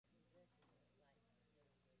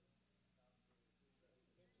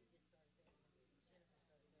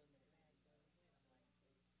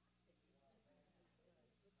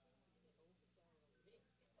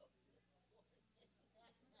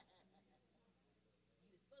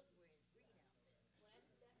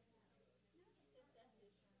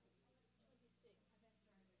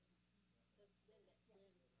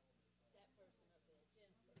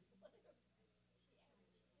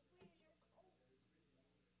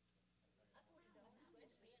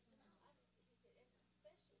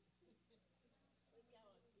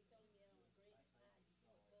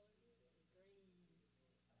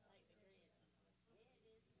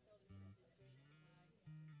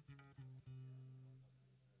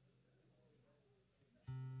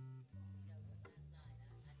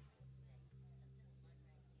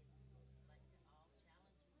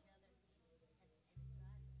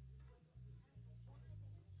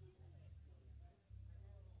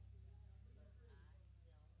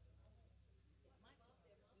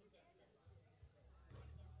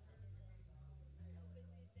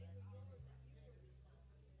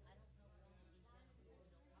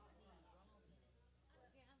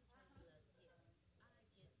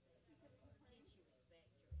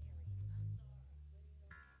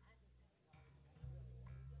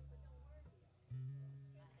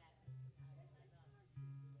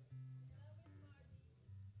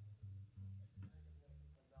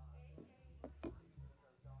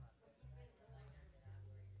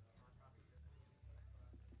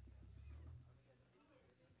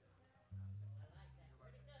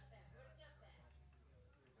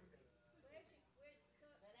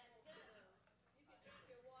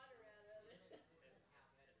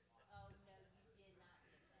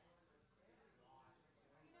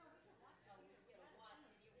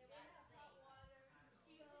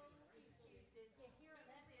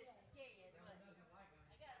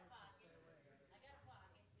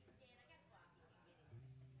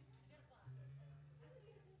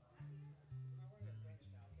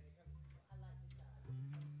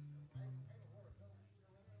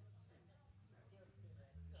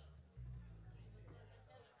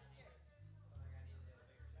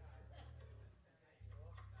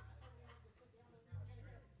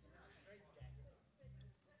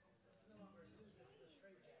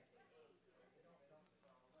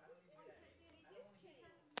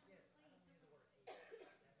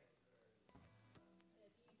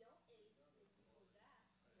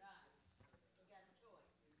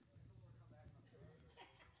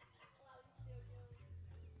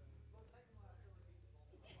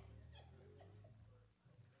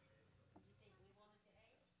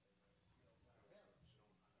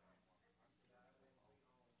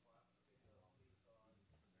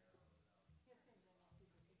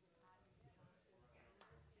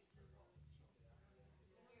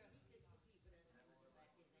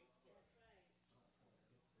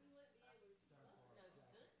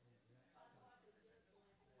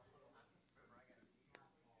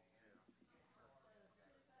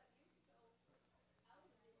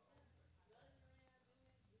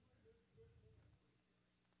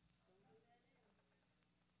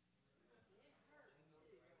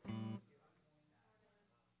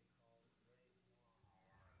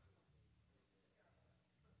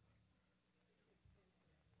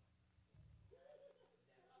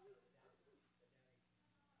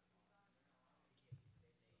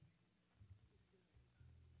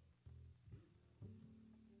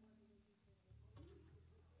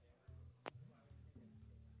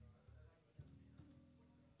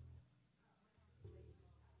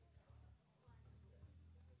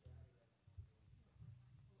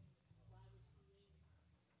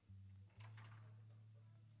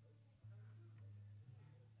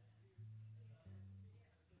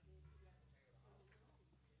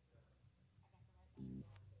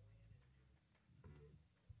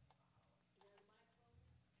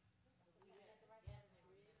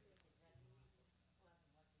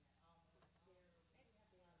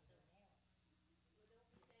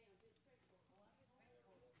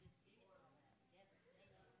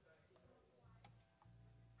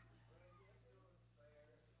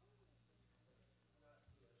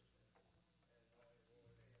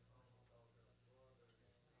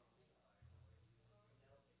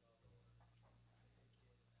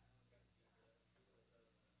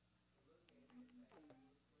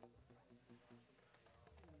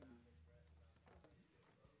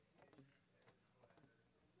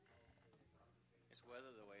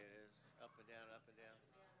down, up and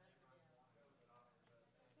down.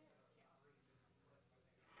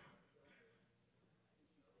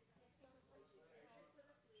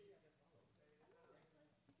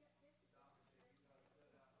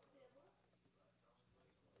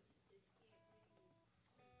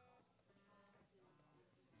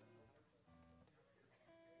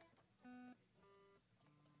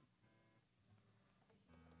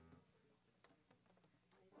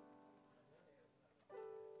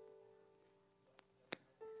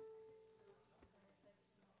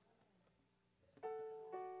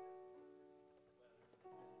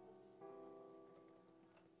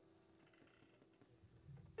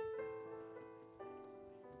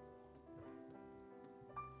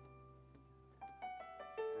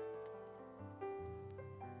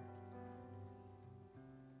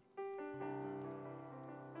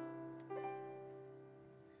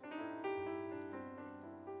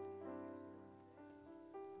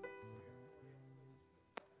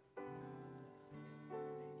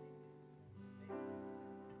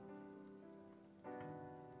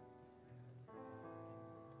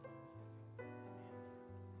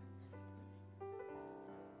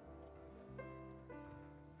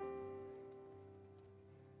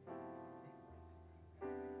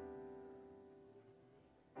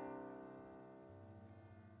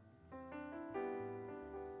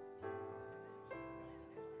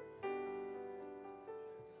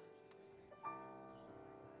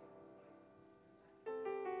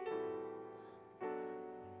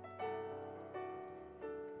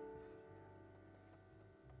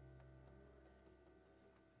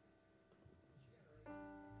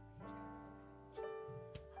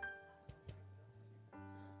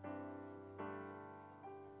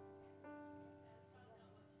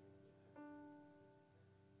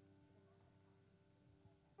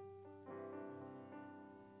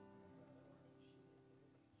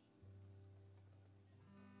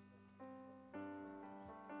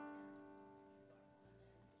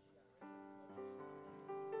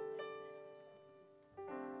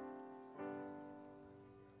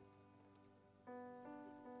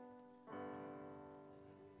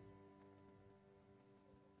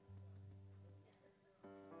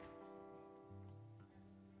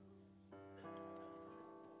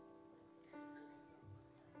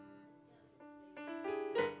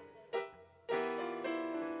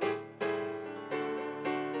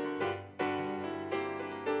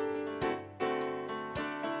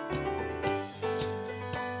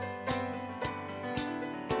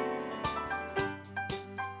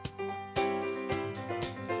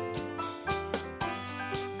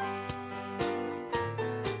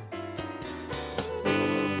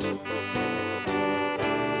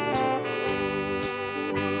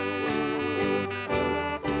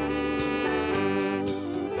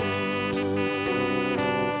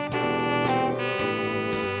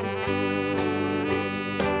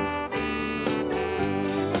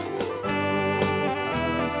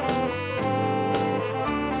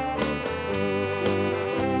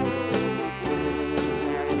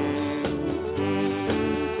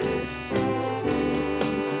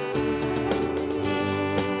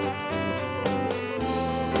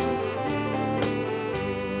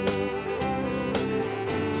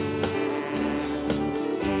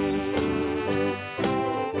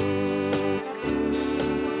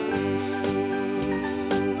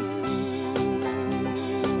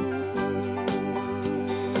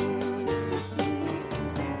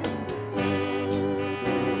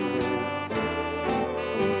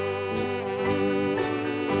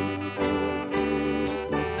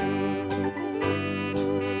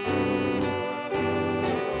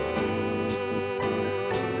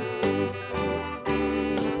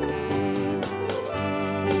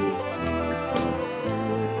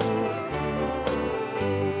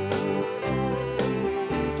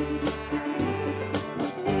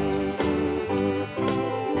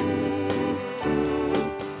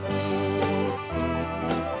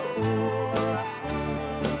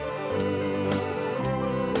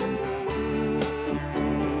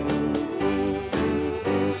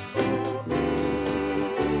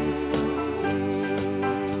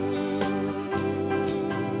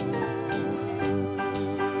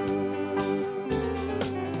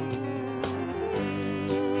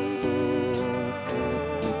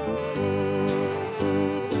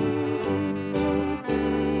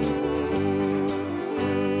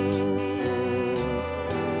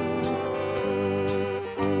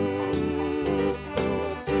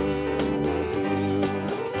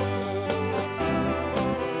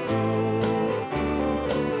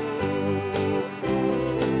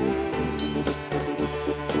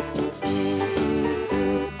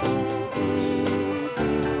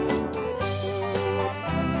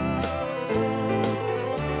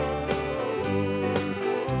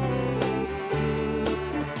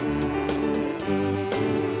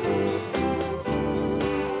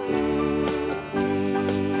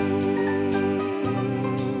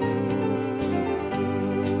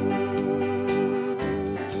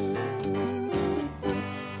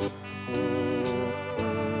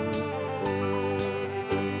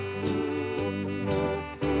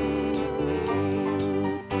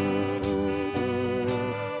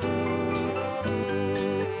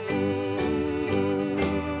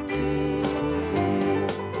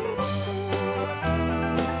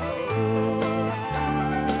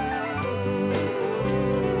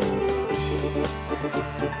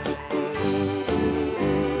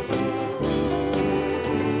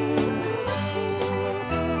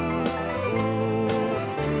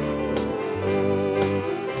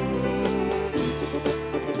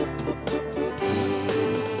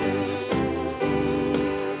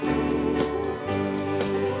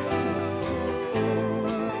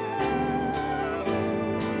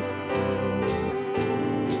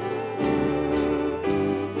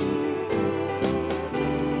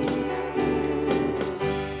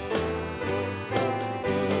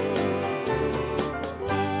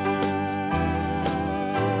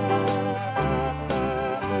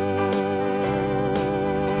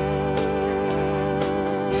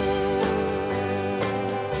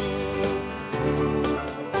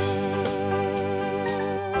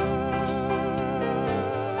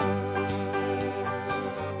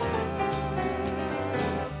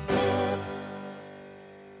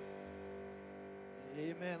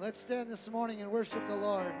 Amen. Let's stand this morning and worship the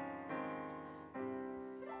Lord.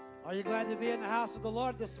 Are you glad to be in the house of the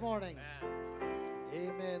Lord this morning?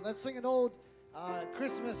 Amen. Let's sing an old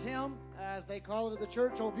Christmas hymn, as they call it at the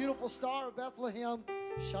church. Oh, beautiful star of Bethlehem,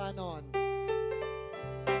 shine on.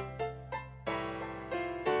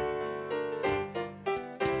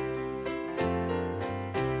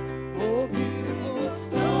 Oh, beautiful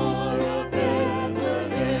star of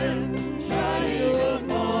Bethlehem, shining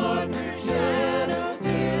upon her shadows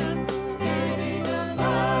dim, giving a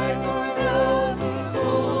light for those who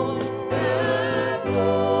know that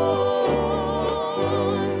born.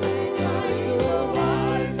 Guide the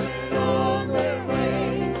wise men on their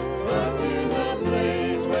way unto the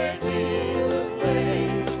place where Jesus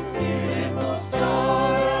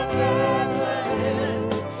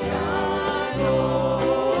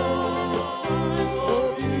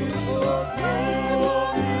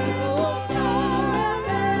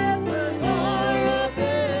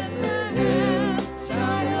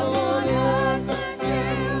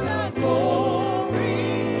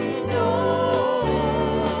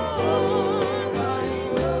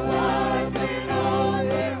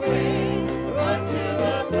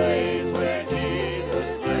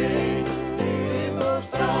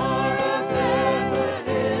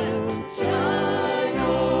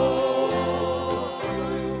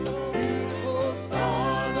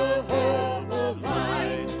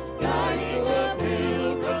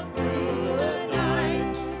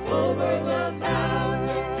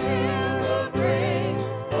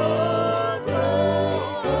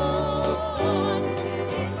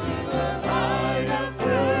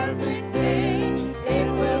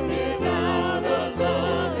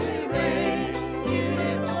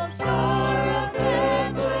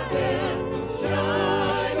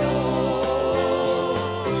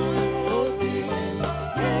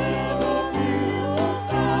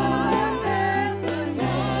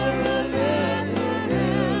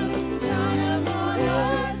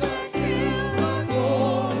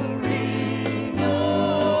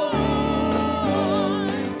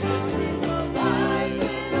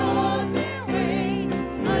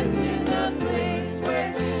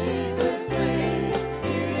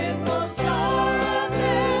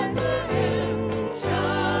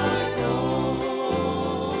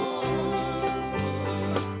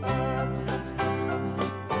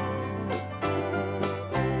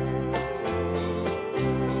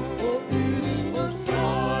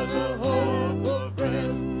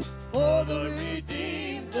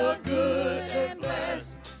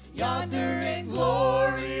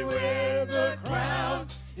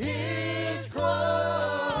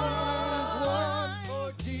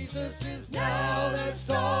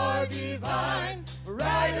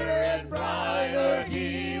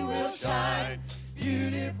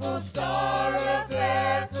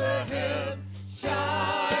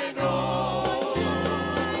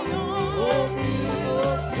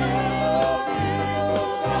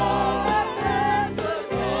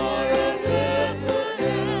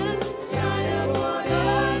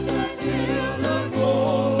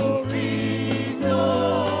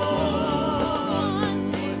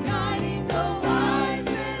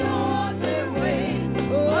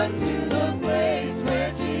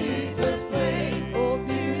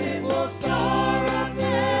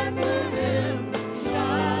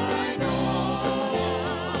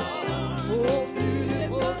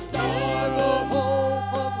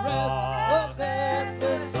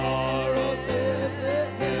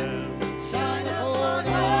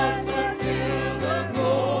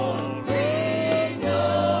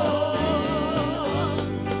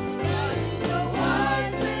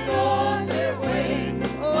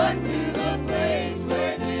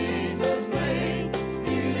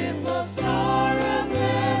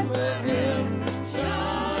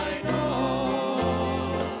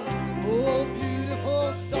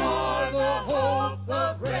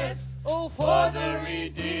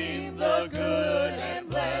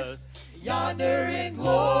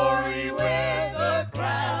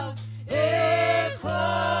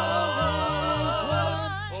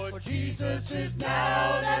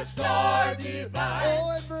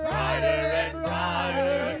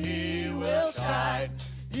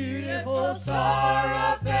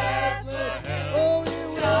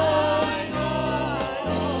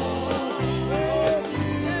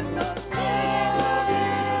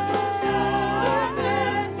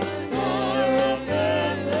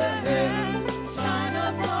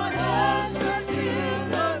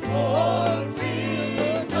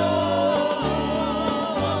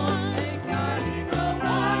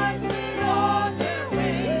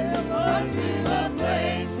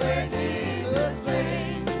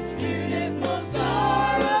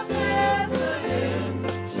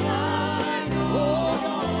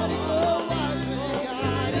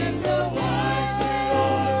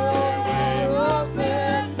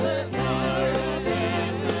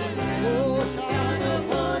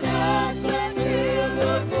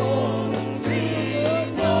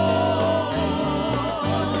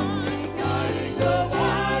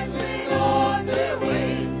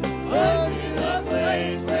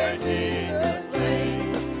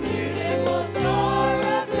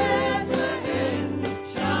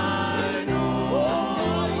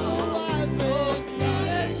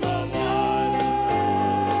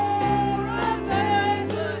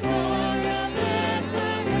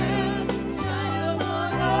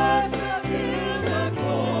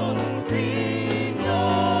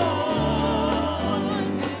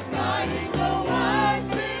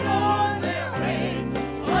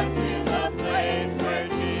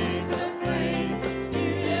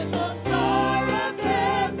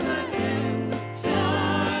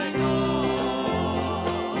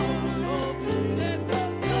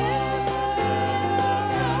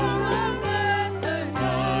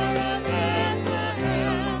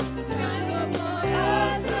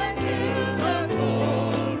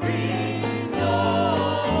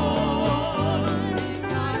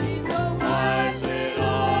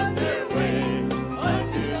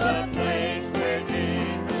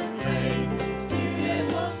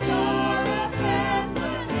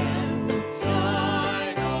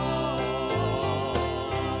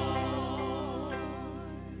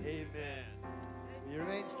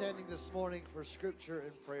this morning for scripture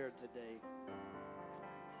and prayer today.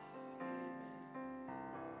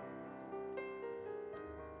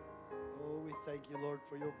 Oh, we thank you, Lord,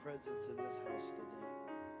 for your presence in this house today.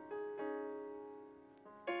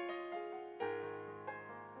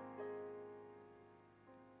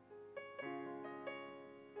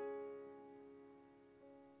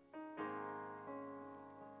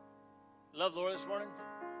 Love the Lord this morning?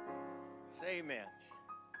 Say amen.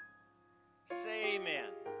 Say amen.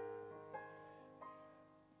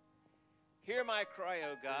 Hear my cry,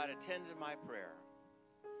 O God, attend to my prayer.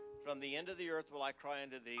 From the end of the earth will I cry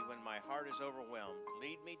unto thee when my heart is overwhelmed.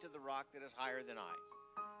 Lead me to the rock that is higher than I.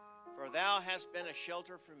 For thou hast been a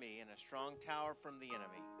shelter for me and a strong tower from the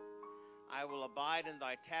enemy. I will abide in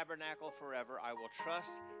thy tabernacle forever. I will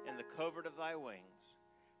trust in the covert of thy wings.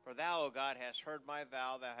 For thou, O God, hast heard my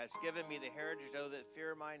vow. Thou hast given me the heritage, O that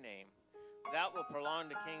fear my name. Thou wilt prolong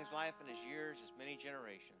the king's life, and his years as many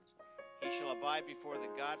generations. He shall abide before the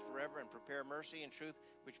God forever, and prepare mercy and truth,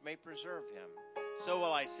 which may preserve him. So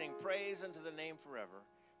will I sing praise unto the name forever,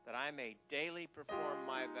 that I may daily perform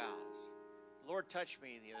my vows. The Lord touched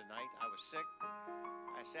me the other night. I was sick.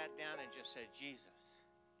 I sat down and just said, Jesus.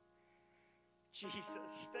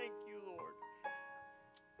 Jesus, thank you, Lord.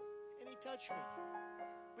 And he touched me.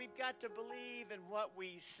 We've got to believe in what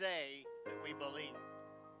we say that we believe.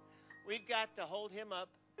 We've got to hold him up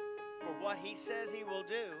for what he says he will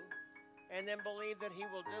do, and then believe that he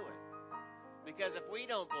will do it. Because if we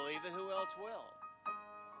don't believe it, who else will?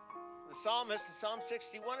 The psalmist in Psalm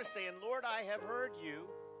 61 is saying, Lord, I have heard you.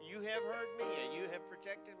 You have heard me, and you have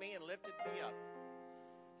protected me and lifted me up.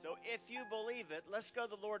 So if you believe it, let's go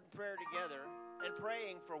to the Lord in prayer together and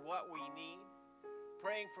praying for what we need,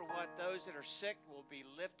 praying for what those that are sick will be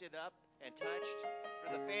lifted up and touched,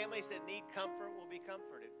 for the families that need comfort will be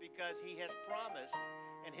comforted, because he has promised,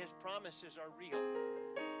 and his promises are real.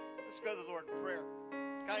 Let's go to the Lord in prayer.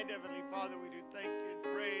 Kind Heavenly Father, we do thank you and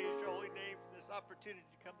praise your holy name for this opportunity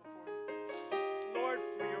to come before you. Lord,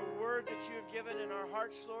 for your word that you have given in our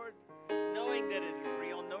hearts, Lord, knowing that it is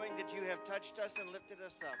real, knowing that you have touched us and lifted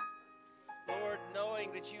us up. Lord,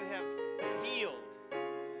 knowing that you have healed,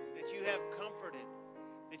 that you have comforted,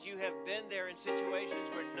 that you have been there in situations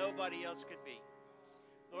where nobody else could be.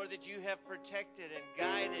 Lord, that you have protected and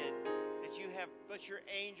guided, that you have put your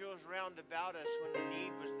angels round about us when the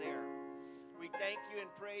need was there. We thank you and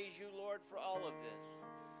praise you, Lord, for all of this.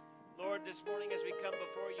 Lord, this morning as we come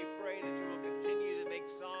before you, pray that you will continue to make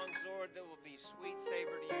songs, Lord, that will be sweet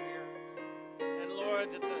savor to your ear. And Lord,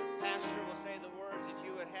 that the pastor will say the words that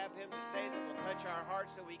you would have him to say that will touch our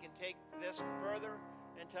hearts, so we can take this further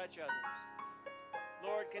and touch others.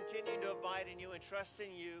 Lord, continue to abide in you and trust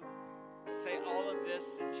in you. Say all of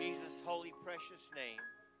this in Jesus' holy, precious name.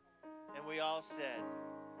 And we all said,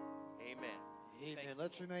 amen. Amen.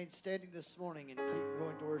 Let's remain standing this morning and keep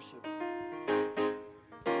going to worship.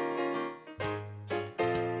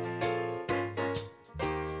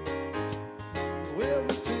 Well,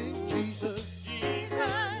 we sing Jesus,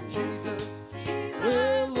 Jesus, Jesus. Jesus.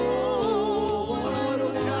 Well, oh, what a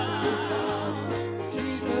wonderful child.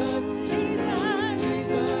 Jesus, Jesus,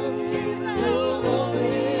 Jesus, Jesus. will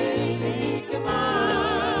only make him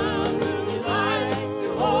mine. We like to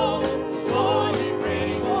hold the joy and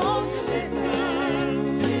bring home to this time.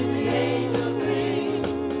 To the angels sing,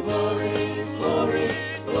 glory, glory.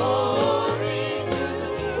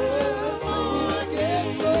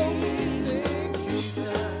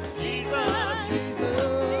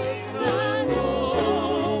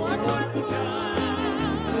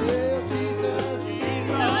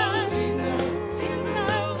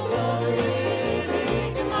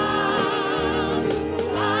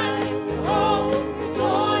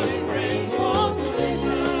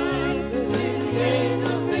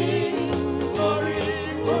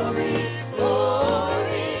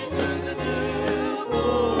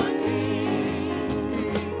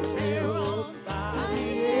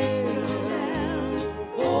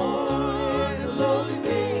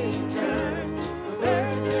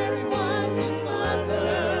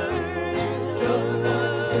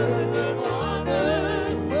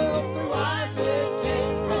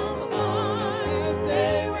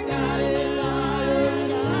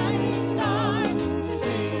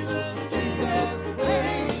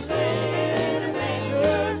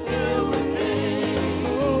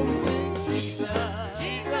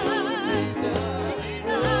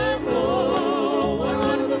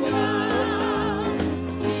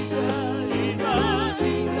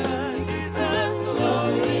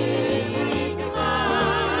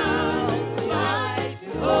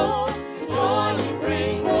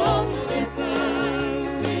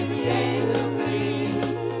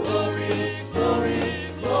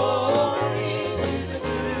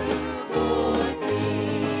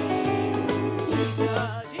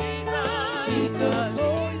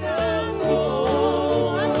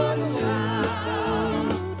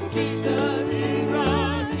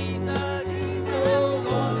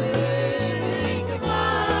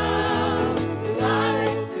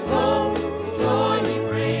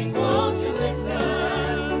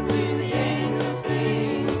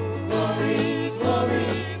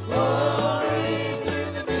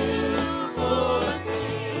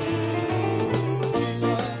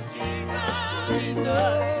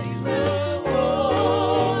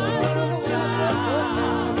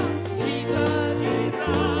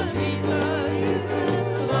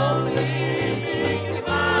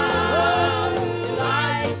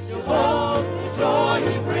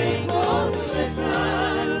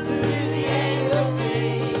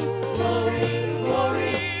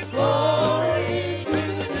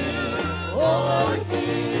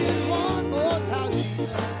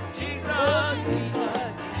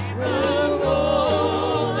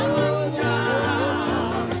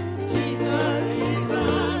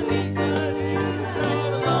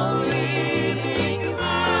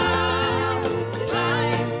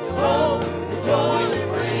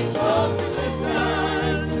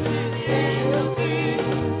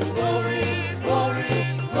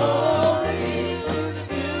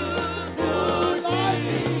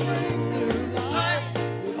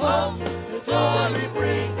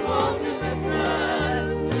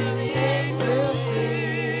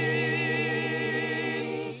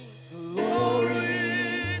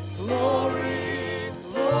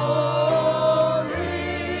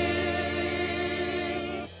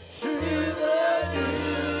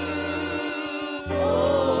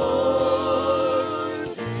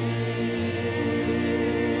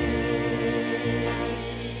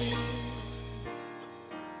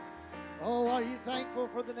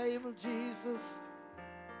 name of Jesus.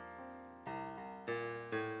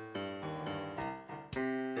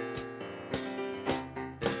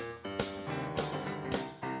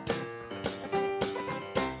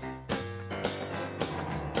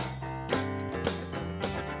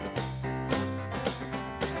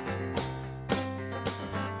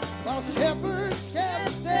 While shepherds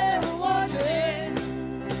kept there watching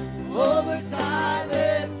over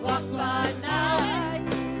silent flocks by night,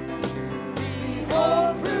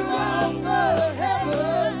 behold, throughout the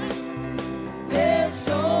heavens there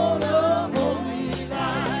shone a holy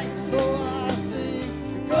light. So I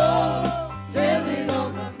sing, go, telling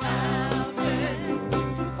on the mountain,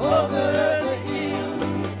 over the hills,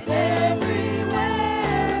 and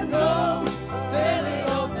everywhere. Go, telling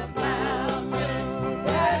on the mountain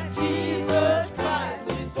that Jesus Christ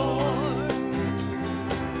is born.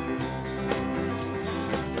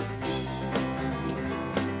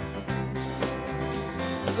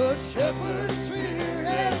 The shepherds fear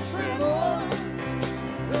and tremble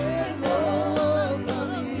when low upon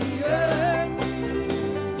the earth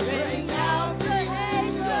rang out the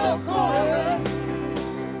angel chorus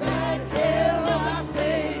that hailed our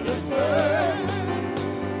Savior's birth.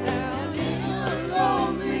 Down in the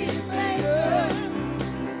lonely manger,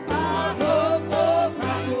 our hope for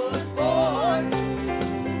Christ was born.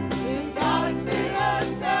 Then God sent us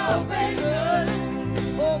salvation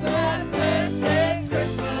for that blessed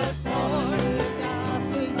Christmas morn. And I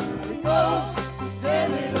sing, go,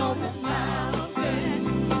 tell it on the mountain,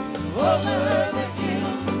 over the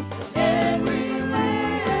hills, and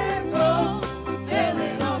everywhere. Go, tell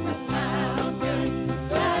it on the mountain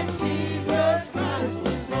that Jesus Christ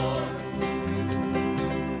is born.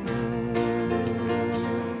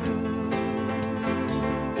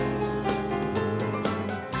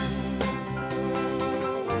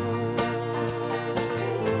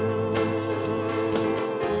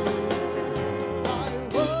 I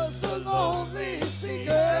was a lonely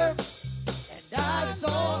seeker, and I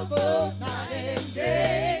sought both night and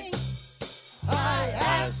day. I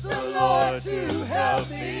asked the Lord to help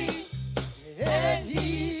me, and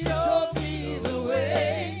He showed me the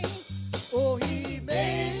way. Oh, He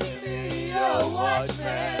made me a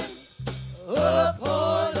watchman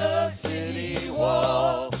upon a city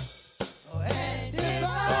wall. And if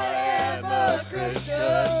I am a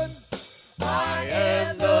Christian, I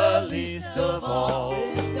am the least of all.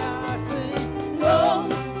 And I sing, go,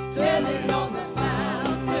 tell it on the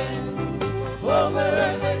mountain, over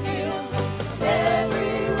the hills,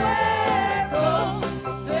 everywhere. Go,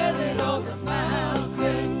 tell it on the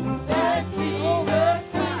mountain that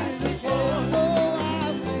Jesus Christ is born. So I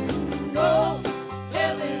sing, go,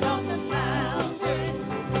 tell it on the mountain,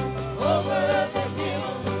 over the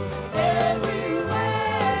hills,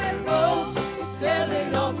 everywhere. Go, tell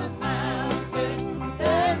it on the mountain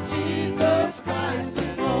that Jesus Christ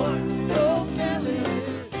is born. Go tell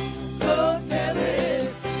it, go tell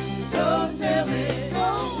it, go tell it, go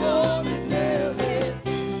on and tell it,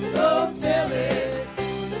 go tell it,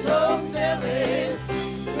 go tell it,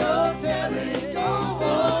 go tell it, go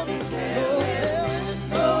on and tell it,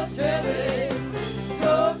 go tell it,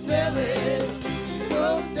 go tell it,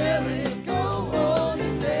 go tell it, go on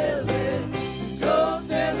and tell it, go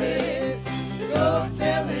tell it, go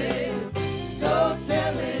tell it, go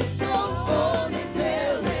tell it, go on and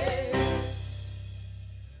tell it.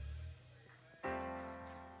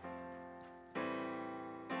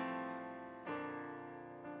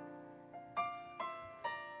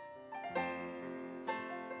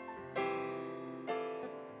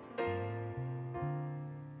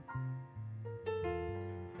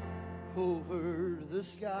 Over the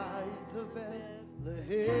skies of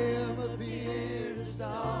Bethlehem appeared a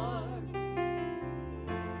star,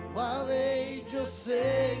 while angels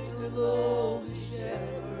sang to lowly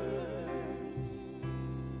shepherds.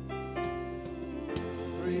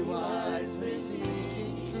 Three wise men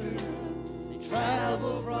seeking truth, they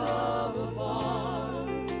travel from afar,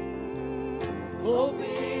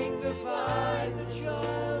 hoping to find the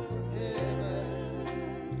child from heaven.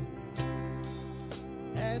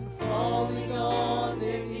 And falling on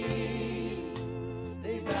their knees,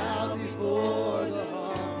 they bowed before the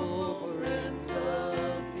humble Prince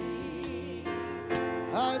of Peace.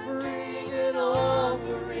 I bring an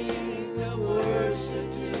offering of worship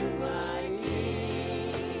to my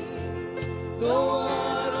King. No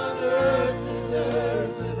one on earth deserves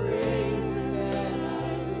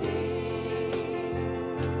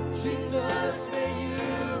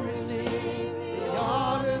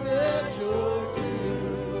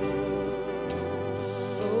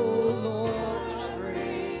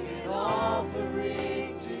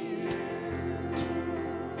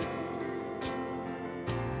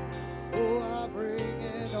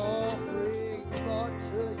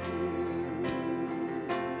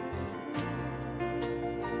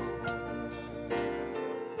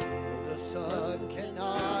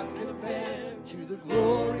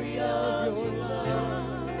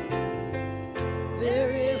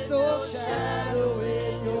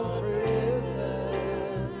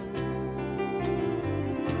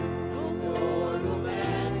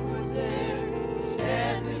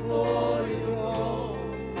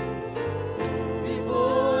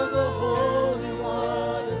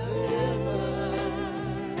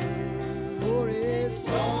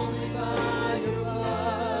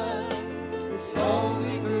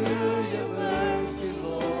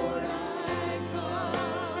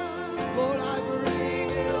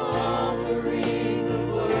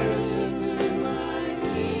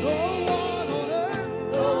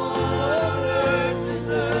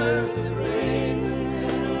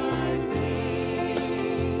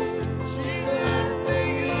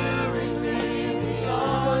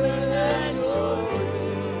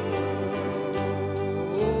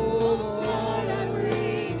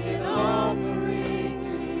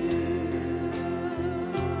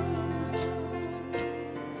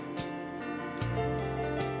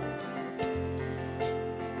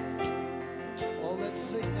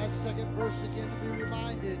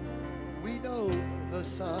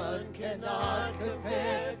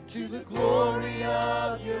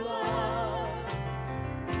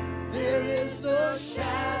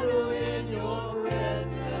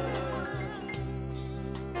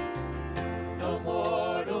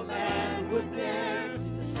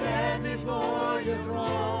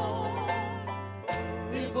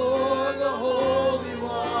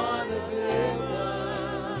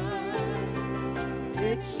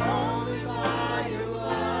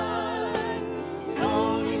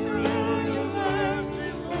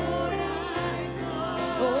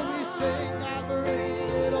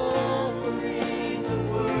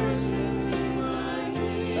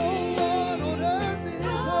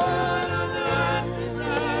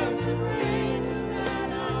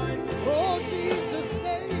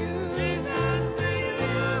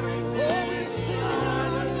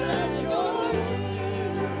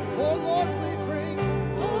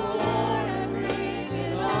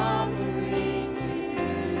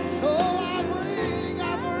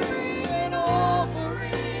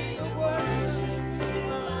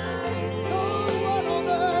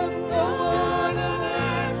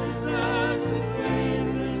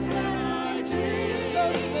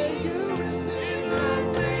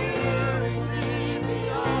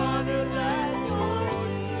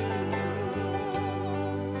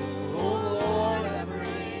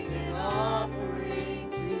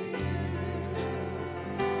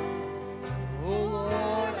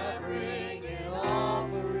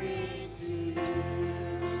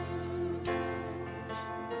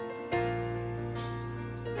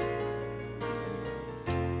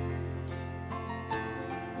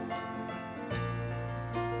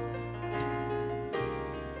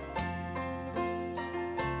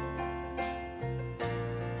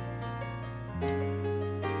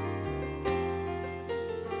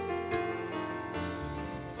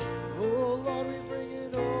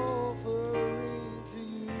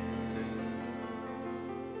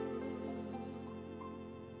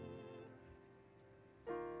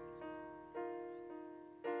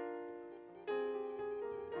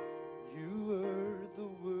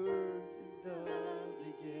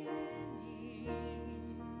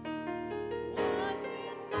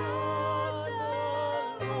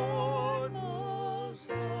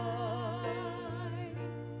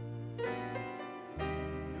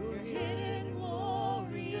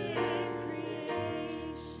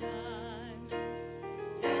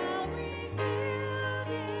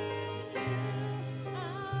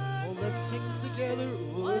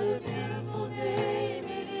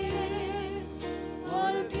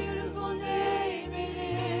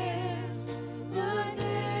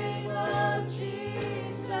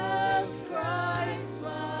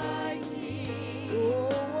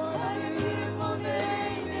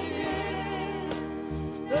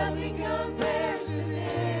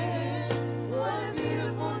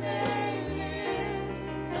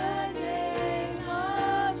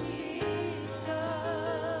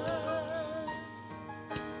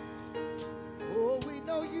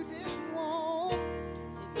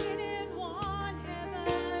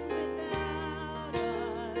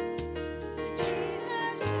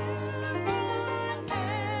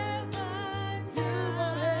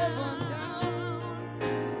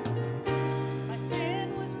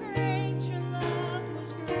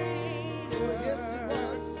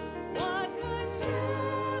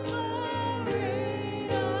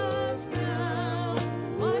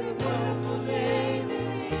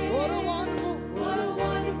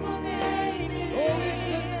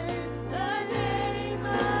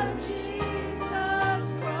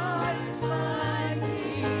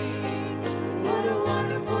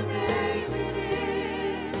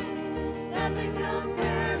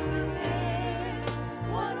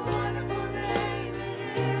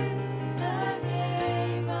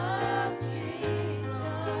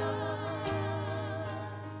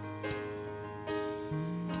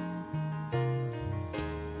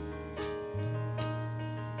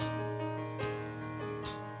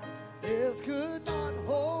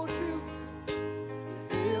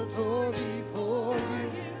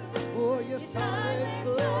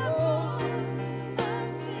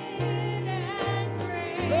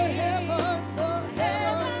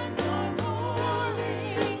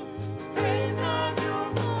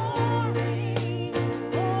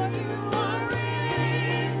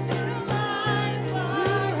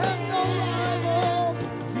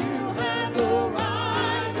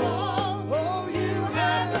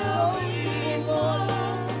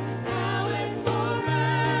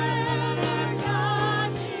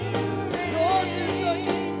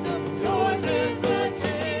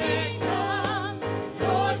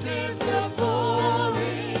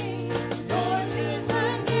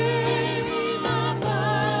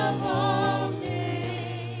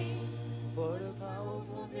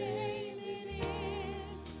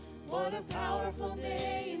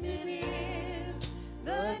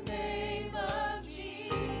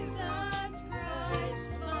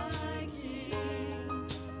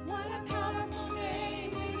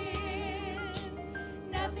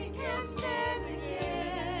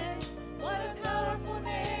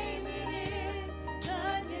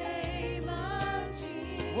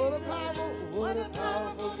What a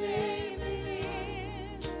powerful name it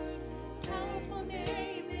is. Powerful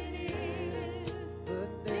name it is. The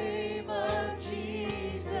name of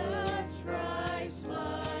Jesus Christ,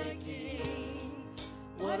 my King.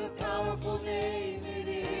 What a powerful name it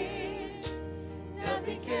is.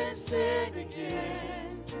 Nothing can stand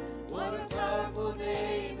against. What a powerful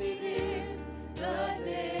name it is. The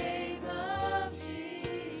name of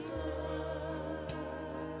Jesus.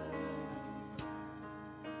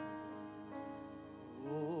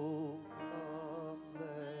 Oh, come,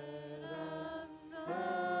 let us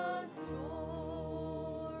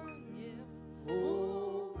adore Him.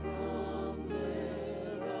 Oh, come,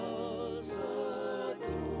 let us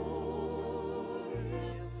adore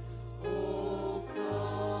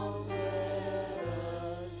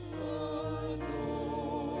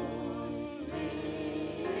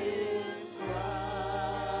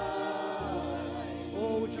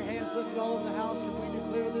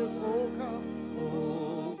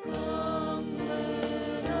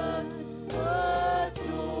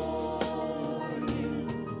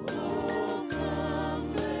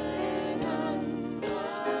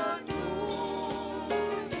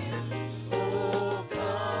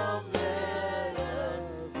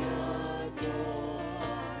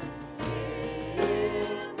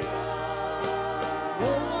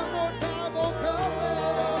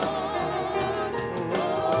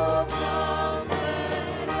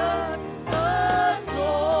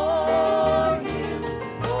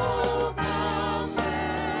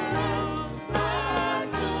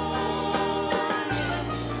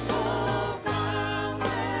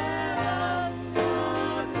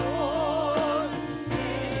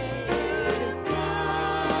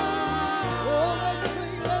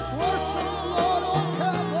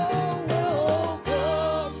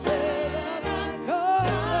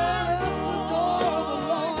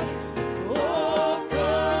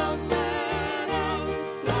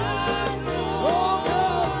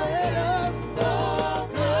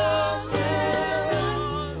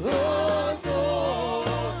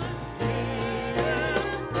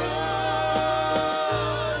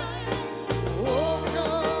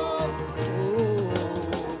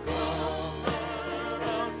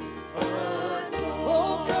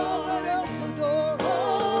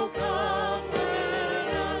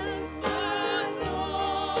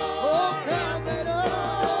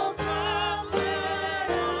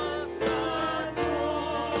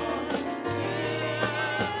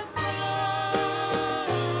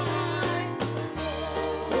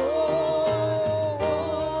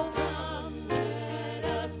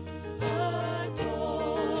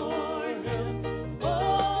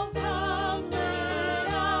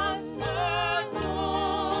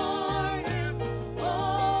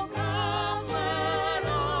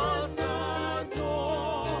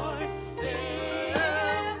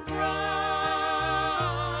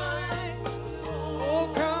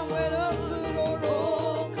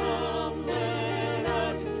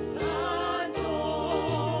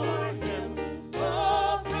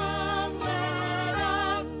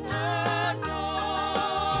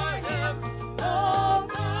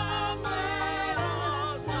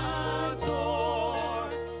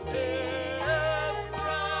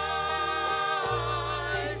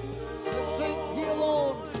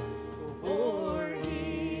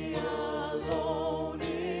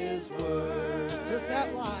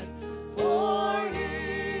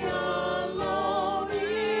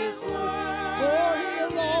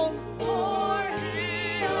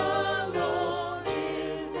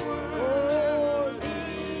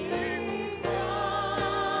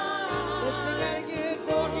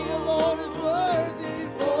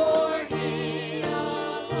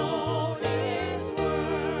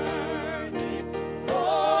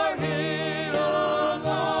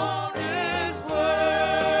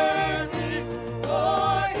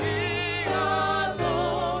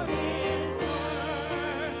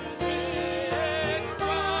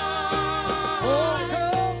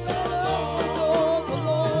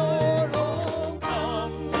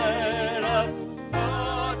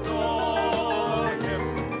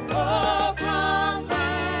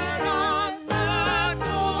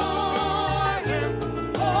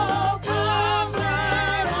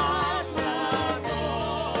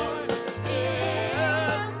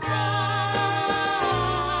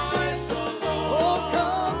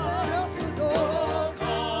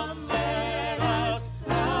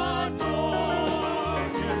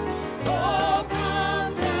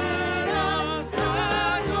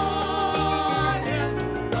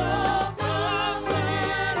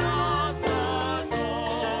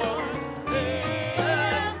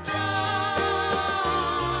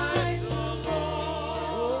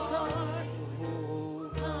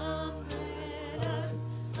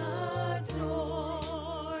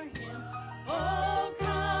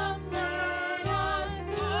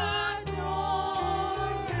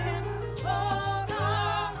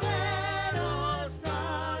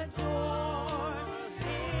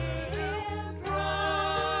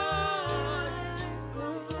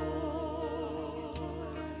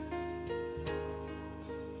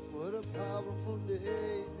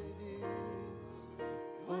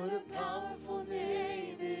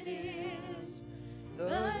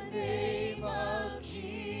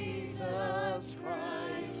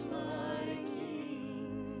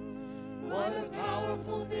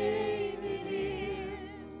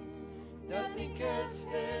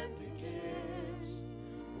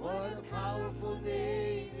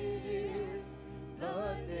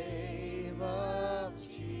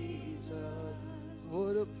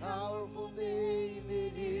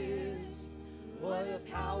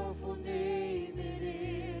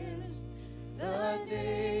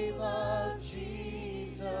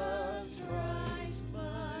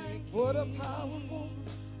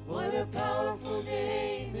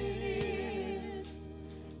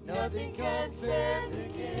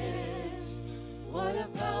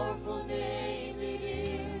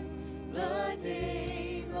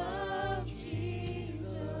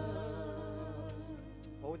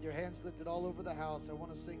reflected all over the house. I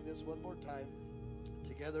want to sing this one more time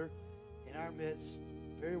together in our midst,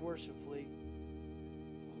 very worshipfully.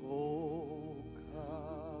 Oh,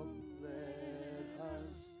 come, let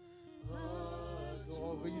us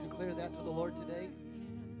adore. Will you declare that to the Lord today?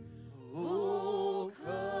 Oh,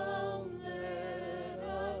 come, let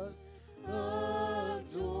us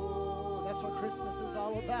adore. That's what Christmas is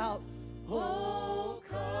all about. Oh,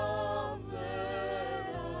 come,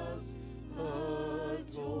 let us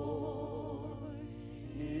adore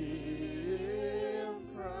Him,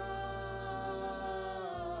 Christ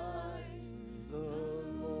the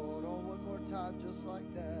Lord. Oh, one more time, just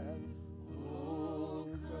like that. Oh,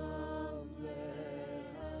 come, let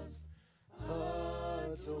us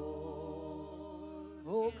adore.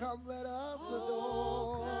 Oh, come, let us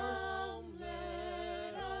adore.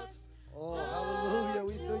 Oh, hallelujah.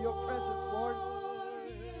 We feel your presence, Lord.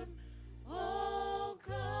 Oh,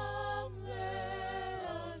 come, let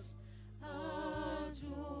us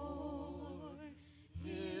adore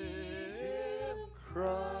Him,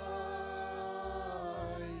 Christ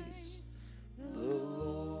the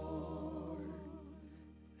Lord.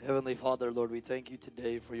 Heavenly Father, Lord, we thank you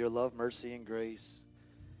today for your love, mercy, and grace.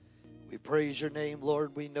 We praise your name,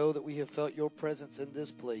 Lord. We know that we have felt your presence in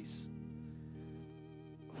this place.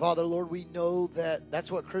 Father, Lord, we know that that's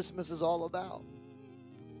what Christmas is all about.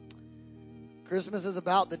 Christmas is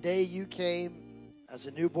about the day you came as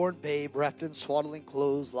a newborn babe wrapped in swaddling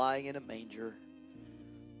clothes, lying in a manger.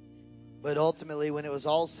 But ultimately, when it was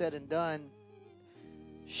all said and done,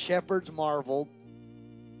 shepherds marveled,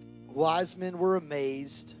 wise men were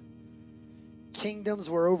amazed, kingdoms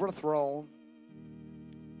were overthrown,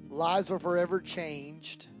 lives were forever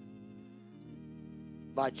changed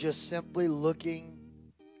by just simply looking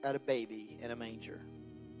at a baby in a manger.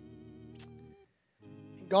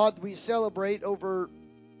 God, we celebrate over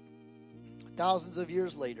thousands of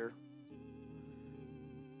years later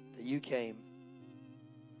that you came.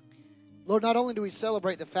 Lord, not only do we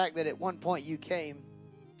celebrate the fact that at one point you came,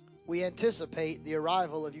 we anticipate the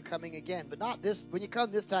arrival of you coming again. But not this. When you come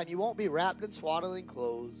this time, you won't be wrapped in swaddling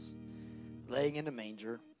clothes, laying in a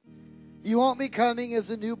manger. You won't be coming as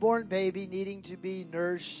a newborn baby needing to be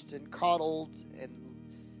nursed and coddled and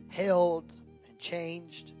held and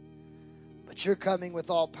changed, but you're coming with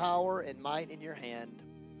all power and might in your hand.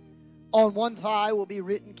 On one thigh will be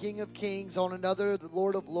written King of Kings, on another the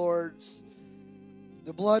Lord of Lords.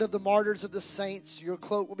 The blood of the martyrs of the saints your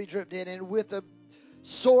cloak will be dripped in, and with a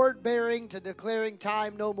sword bearing to declaring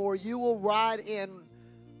time no more, you will ride in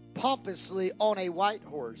pompously on a white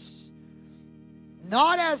horse,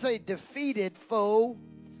 not as a defeated foe,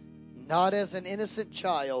 not as an innocent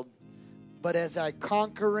child, but as a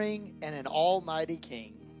conquering and an almighty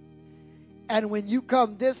king. And when you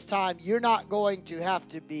come this time, you're not going to have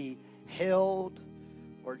to be held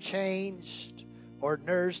or changed or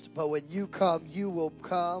nursed, but when you come, you will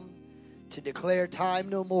come to declare time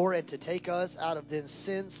no more and to take us out of this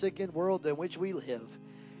sin-sickened world in which we live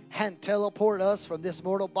and teleport us from this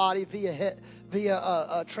mortal body via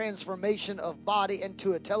a transformation of body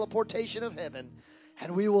into a teleportation of heaven.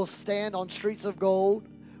 And we will stand on streets of gold.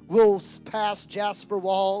 We'll pass jasper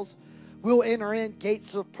walls. We'll enter in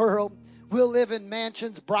gates of pearl. We'll live in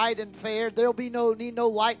mansions bright and fair. There'll be no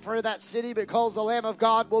light for that city because the Lamb of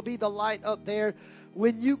God will be the light up there.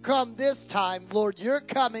 When you come this time, Lord, you're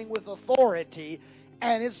coming with authority,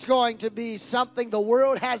 and it's going to be something the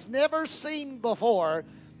world has never seen before.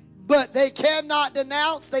 But they cannot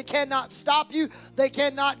denounce, they cannot stop you, they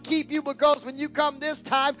cannot keep you, because when you come this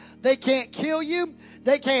time, they can't kill you,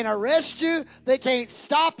 they can't arrest you, they can't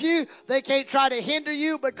stop you, they can't try to hinder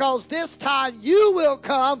you, because this time you will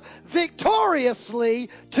come victoriously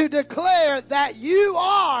to declare that you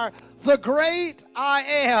are the great I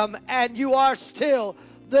am, and you are still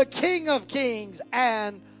the King of Kings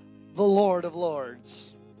and the Lord of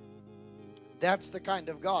Lords. That's the kind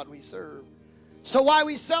of God we serve. So while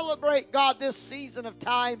we celebrate, God, this season of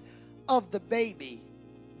time of the baby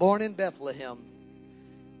born in Bethlehem,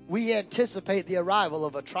 we anticipate the arrival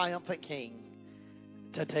of a triumphant king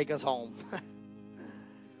to take us home.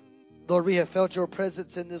 Lord, we have felt your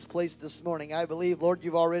presence in this place this morning. I believe, Lord,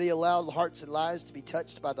 you've already allowed hearts and lives to be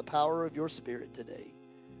touched by the power of your Spirit today.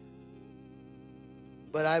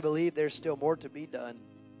 But I believe there's still more to be done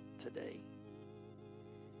today.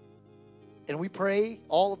 And we pray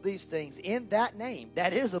all of these things in that name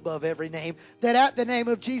that is above every name, that at the name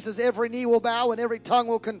of Jesus every knee will bow and every tongue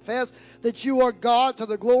will confess that you are God, to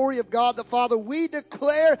the glory of God the Father. We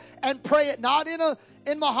declare and pray it not in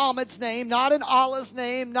in Muhammad's name, not in Allah's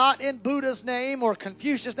name, not in Buddha's name or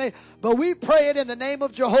Confucius' name, but we pray it in the name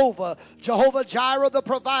of Jehovah. Jehovah Jireh, the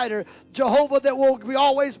provider. Jehovah that will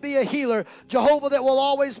always be a healer. Jehovah that will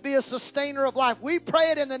always be a sustainer of life. We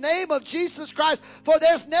pray it in the name of Jesus Christ, for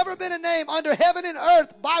there's never been a name under heaven and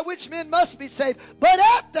earth by which men must be saved, but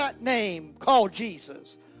at that name called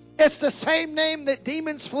Jesus. It's the same name that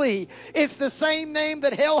demons flee. It's the same name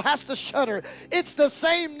that hell has to shudder. It's the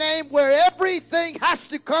same name where everything has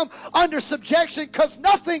to come under subjection, because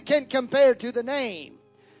nothing can compare to the name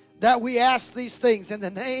that we ask these things. In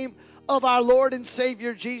the name of our Lord and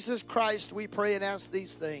Savior Jesus Christ, we pray and ask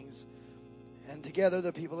these things. And together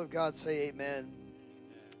the people of God say amen.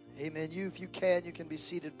 Amen. If you can be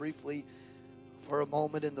seated briefly for a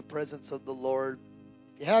moment in the presence of the Lord.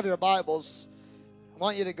 If you have your Bibles, I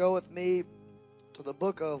want you to go with me to the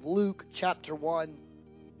book of Luke, chapter 1.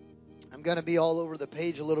 I'm going to be all over the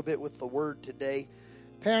page a little bit with the word today.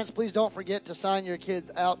 Parents, please don't forget to sign your kids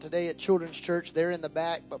out today at Children's Church. They're in the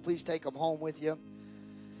back, but please take them home with you.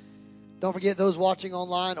 Don't forget, those watching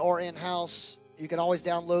online or in-house, you can always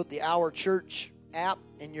download the Our Church app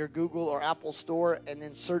in your Google or Apple store and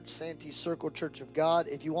then search Santee Circle Church of God.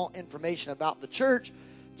 If you want information about the church,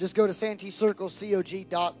 just go to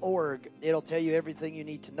santeecirclecog.org. It'll tell you everything you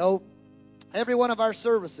need to know. Every one of our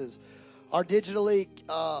services are digitally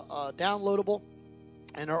downloadable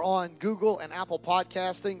and are on Google and Apple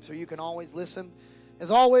podcasting, so you can always listen. As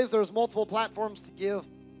always, there's multiple platforms to give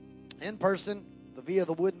in person via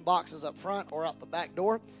the wooden boxes up front or out the back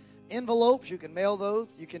door. Envelopes, you can mail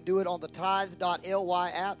those. You can do it on the tithe.ly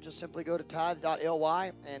app. Just simply go to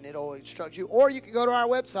tithe.ly and it'll instruct you. Or you can go to our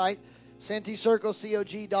website,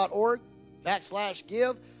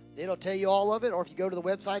 santeecirclecog.org/give. It'll tell you all of it. Or if you go to the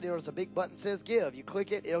website, there's a big button that says give. You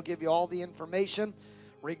click it, it'll give you all the information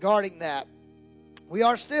regarding that. We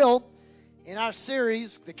are still in our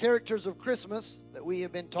series, The Characters of Christmas, that we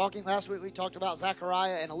have been talking. Last week we talked about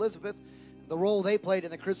Zachariah and Elizabeth, the role they played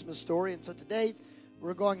in the Christmas story. And so today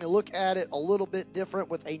we're going to look at it a little bit different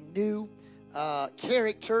with a new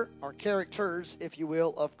character, or characters, if you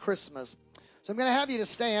will, of Christmas. So I'm going to have you to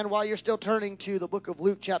stand while you're still turning to the book of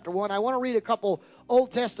Luke chapter 1. I want to read a couple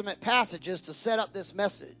Old Testament passages to set up this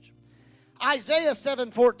message. Isaiah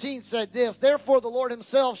 7:14 said this, "Therefore the Lord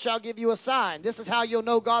himself shall give you a sign." This is how you'll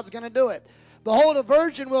know God's going to do it. "Behold, a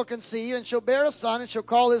virgin will conceive and shall bear a son and shall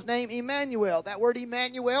call his name Emmanuel." That word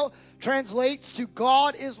Emmanuel translates to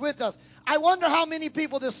God is with us. I wonder how many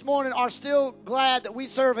people this morning are still glad that we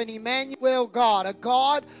serve an Emmanuel God, a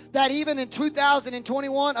God that even in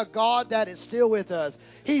 2021, a God that is still with us.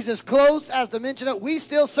 He's as close as the mention of, we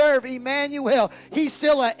still serve Emmanuel. He's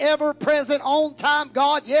still an ever-present, on-time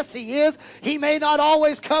God. Yes, he is. He may not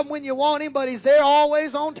always come when you want him, but he's there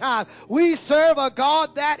always on time. We serve a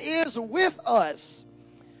God that is with us.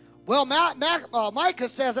 Well, Micah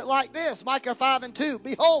says it like this, Micah 5:2,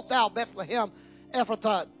 "Behold, thou Bethlehem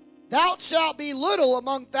Ephrathah, thou shalt be little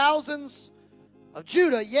among thousands of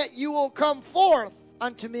Judah, yet you will come forth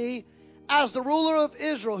unto me as the ruler of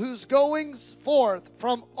Israel, whose goings forth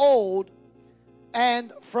from old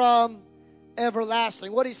and from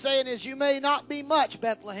everlasting." What he's saying is, you may not be much,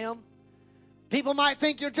 Bethlehem. People might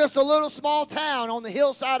think you're just a little small town on the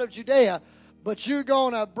hillside of Judea, but you're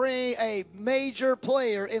going to bring a major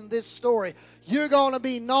player in this story. You're going to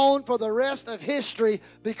be known for the rest of history,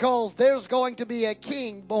 because there's going to be a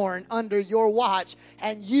king born under your watch,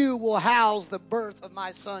 and you will house the birth of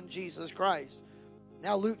my son, Jesus Christ.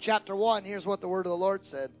 Now, Luke chapter 1, here's what the word of the Lord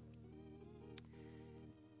said.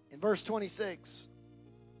 In verse 26,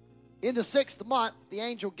 "In the 6th month, the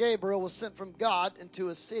angel Gabriel was sent from God into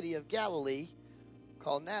a city of Galilee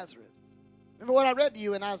called Nazareth." Remember what I read to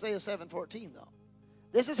you in Isaiah 7:14, though.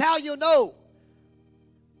 This is how you'll know.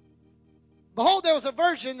 "Behold, there was a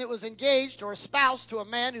virgin that was engaged or espoused to a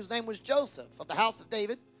man whose name was Joseph, of the house of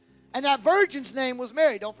David. And that virgin's name was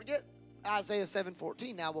Mary." Don't forget Isaiah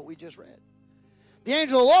 7:14, now what we just read. "The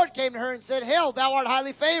angel of the Lord came to her and said, Hail, thou art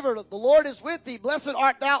highly favored. The Lord is with thee. Blessed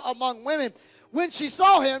art thou among women. When she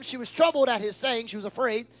saw him, she was troubled at his saying." She was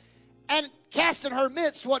afraid. "And cast in her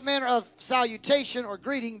midst what manner of salutation or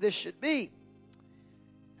greeting this should be.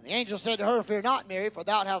 And the angel said to her, Fear not, Mary, for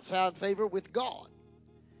thou hast found favor with God.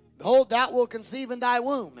 Behold, thou wilt conceive in thy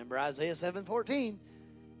womb." Remember Isaiah 7:14.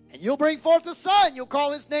 "And you'll bring forth a son. You'll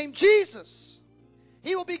call his name Jesus.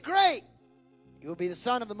 He will be great. He will be the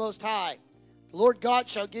Son of the Most High. The Lord God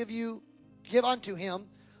shall give unto him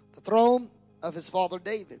the throne of his father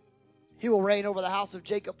David. He will reign over the house of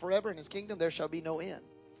Jacob forever, and his kingdom there shall be no end."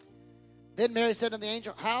 Then Mary said unto the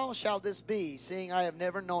angel, "How shall this be, seeing I have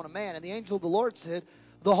never known a man?" And the angel of the Lord said,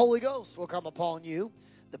 "The Holy Ghost will come upon you.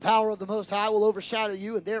 The power of the Most High will overshadow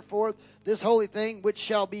you, and therefore this holy thing which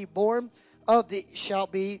shall be born of thee shall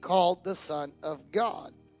be called the Son of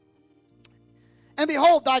God. And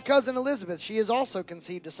behold, thy cousin Elizabeth, she has also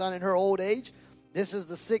conceived a son in her old age. This is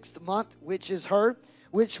the 6th month, which is her,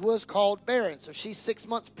 which was called barren. So she's 6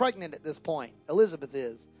 months pregnant at this point. Elizabeth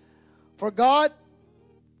is. For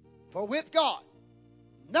with God,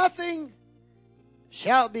 nothing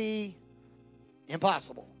shall be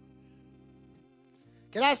impossible.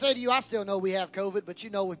 Can I say to you, I still know we have COVID, but you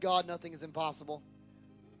know with God nothing is impossible.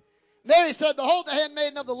 Mary said, behold, the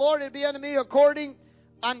handmaiden of the Lord, it be unto me according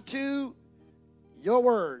unto your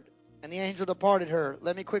word. And the angel departed her.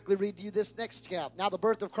 Let me quickly read to you this next account. Now the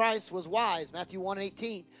birth of Christ was wise, Matthew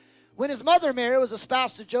 1:18. When his mother Mary was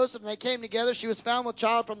espoused to Joseph, and they came together, she was found with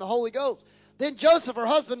child from the Holy Ghost. Then Joseph, her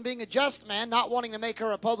husband, being a just man, not wanting to make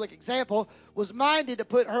her a public example, was minded to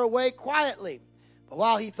put her away quietly. But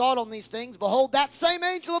while he thought on these things, behold, that same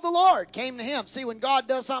angel of the Lord came to him. See, when God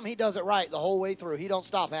does something, he does it right the whole way through. He don't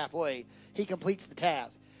stop halfway. He completes the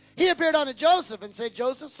task. He appeared unto Joseph and said,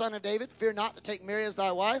 Joseph, son of David, fear not to take Mary as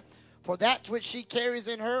thy wife, for that which she carries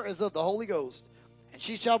in her is of the Holy Ghost. And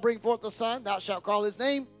she shall bring forth a son, thou shalt call his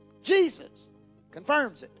name Jesus.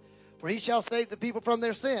 Confirms it. For he shall save the people from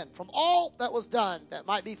their sin, from all that was done, that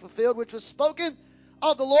might be fulfilled, which was spoken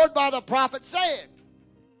of the Lord by the prophet, saying,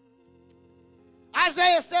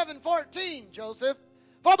 Isaiah 7:14, Joseph,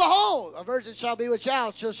 for behold, a virgin shall be with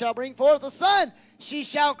child, she shall bring forth a son, she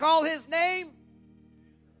shall call his name.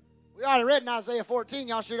 We already read in Isaiah 14,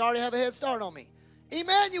 y'all should already have a head start on me.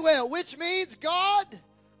 Emmanuel, which means God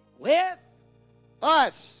with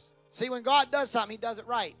us. See, when God does something, he does it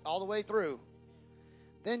right all the way through.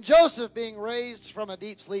 Then Joseph, being raised from a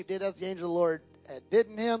deep sleep, did as the angel of the Lord had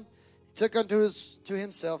bidden him. He took unto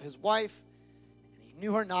himself his wife, and he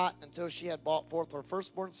knew her not until she had brought forth her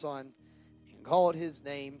firstborn son, and called his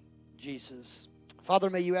name Jesus. Father,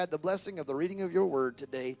 may you add the blessing of the reading of your word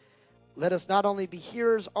today. Let us not only be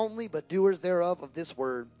hearers only, but doers thereof of this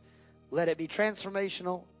word. Let it be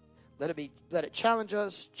transformational. Let it challenge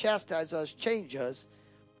us, chastise us, change us,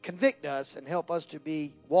 convict us, and help us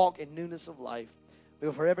to walk in newness of life. We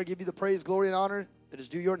will forever give you the praise, glory, and honor that is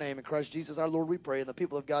due your name. In Christ Jesus our Lord we pray. And the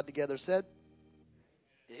people of God together said,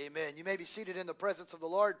 Amen. You may be seated in the presence of the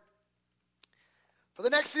Lord. For the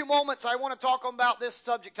next few moments, I want to talk about this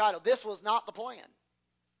subject title. This was not the plan.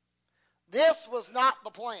 This was not the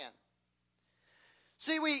plan.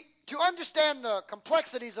 See, to understand the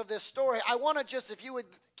complexities of this story, I want to just, if you would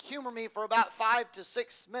humor me for about 5 to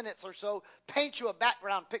 6 minutes or so, paint you a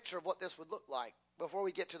background picture of what this would look like before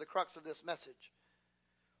we get to the crux of this message.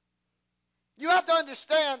 You have to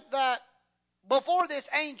understand that before this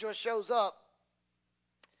angel shows up,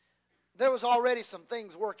 there was already some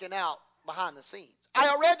things working out behind the scenes. I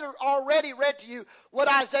already read to you what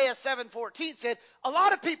Isaiah 7:14 said. A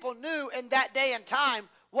lot of people knew in that day and time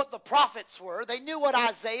what the prophets were. They knew what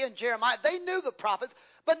Isaiah and Jeremiah, they knew the prophets,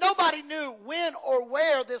 but nobody knew when or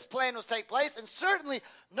where this plan was taking place, and certainly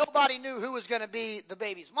nobody knew who was going to be the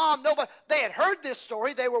baby's mom. They had heard this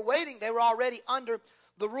story. They were waiting. They were already under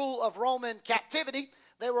the rule of Roman captivity.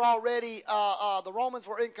 They were already, the Romans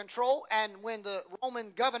were in control, and when the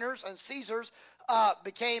Roman governors and Caesars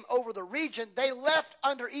became over the region, they left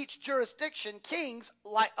under each jurisdiction kings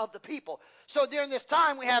of the people. So during this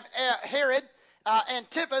time, we have Herod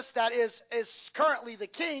Antipas, that is currently the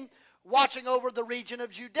king, watching over the region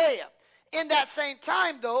of Judea. In that same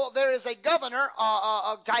time, though, there is a governor,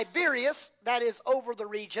 Tiberius, that is over the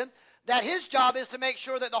region, that his job is to make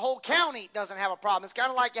sure that the whole county doesn't have a problem. It's kind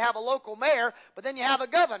of like you have a local mayor, but then you have a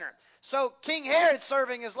governor. So King Herod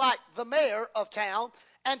serving as like the mayor of town,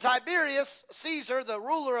 and Tiberius, Caesar, the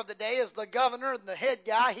ruler of the day, is the governor and the head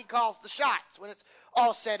guy. He calls the shots when it's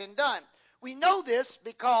all said and done. We know this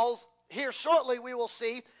because here shortly we will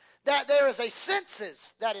see that there is a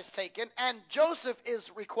census that is taken, and Joseph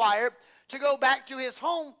is required to go back to his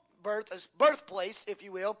his birthplace, if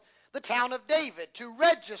you will, the town of David, to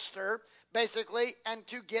register, basically, and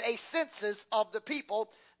to get a census of the people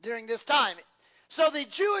during this time. So the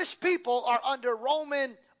Jewish people are under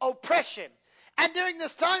Roman oppression. And during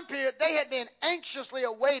this time period, they had been anxiously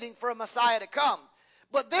awaiting for a Messiah to come.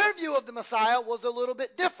 But their view of the Messiah was a little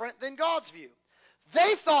bit different than God's view.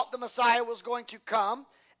 They thought the Messiah was going to come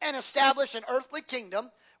and establish an earthly kingdom.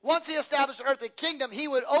 Once he established an earthly kingdom, he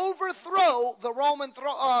would overthrow the Roman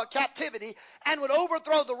captivity and would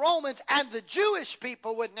overthrow the Romans, and the Jewish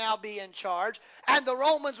people would now be in charge, and the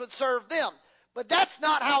Romans would serve them. But that's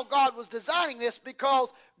not how God was designing this,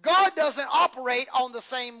 because God doesn't operate on the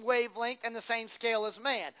same wavelength and the same scale as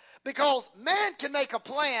man. Because man can make a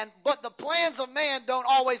plan, but the plans of man don't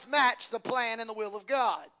always match the plan and the will of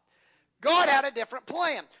God. God had a different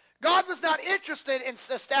plan. God was not interested in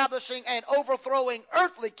establishing and overthrowing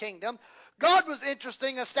earthly kingdom. God was interested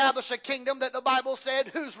in establishing a kingdom that the Bible said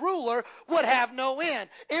whose ruler would have no end.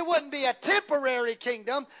 It wouldn't be a temporary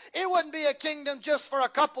kingdom. It wouldn't be a kingdom just for a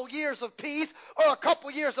couple years of peace or a couple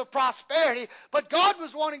years of prosperity. But God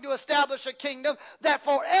was wanting to establish a kingdom that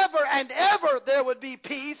forever and ever there would be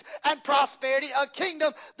peace and prosperity. A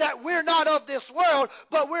kingdom that we're not of this world,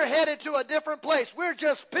 but we're headed to a different place. We're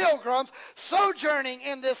just pilgrims sojourning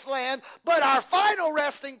in this land, but our final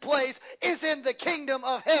resting place is in the kingdom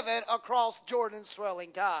of heaven across Jordan's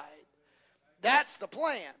swelling tide. That's the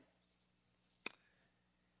plan.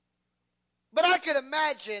 But I could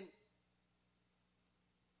imagine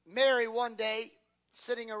Mary one day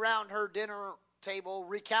sitting around her dinner table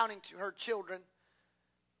recounting to her children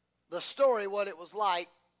the story, what it was like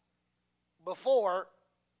before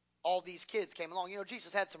all these kids came along. You know,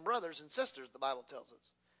 Jesus had some brothers and sisters, the Bible tells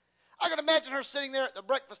us. I can imagine her sitting there at the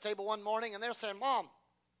breakfast table one morning and they're saying, Mom,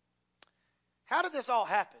 how did this all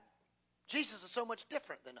happen? Jesus is so much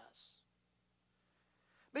different than us.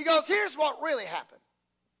 Because here's what really happened.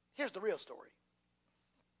 Here's the real story.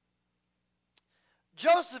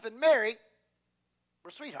 Joseph and Mary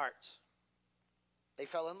were sweethearts. They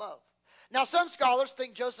fell in love. Now, some scholars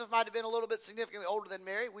think Joseph might have been a little bit significantly older than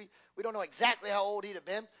Mary. We don't know exactly how old he'd have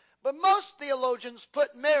been. But most theologians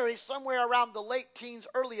put Mary somewhere around the late teens,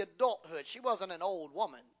 early adulthood. She wasn't an old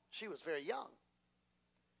woman. She was very young.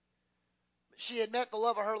 She had met the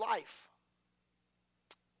love of her life.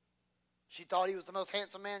 She thought he was the most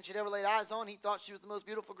handsome man she'd ever laid eyes on. He thought she was the most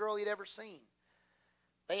beautiful girl he'd ever seen.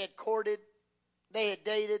 They had courted. They had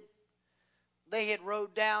dated. They had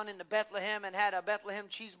rode down into Bethlehem and had a Bethlehem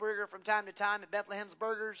cheeseburger from time to time at Bethlehem's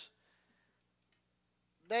Burgers.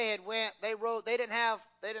 They didn't have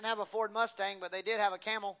a Ford Mustang, but they did have a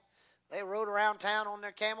camel. They rode around town on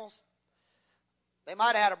their camels. They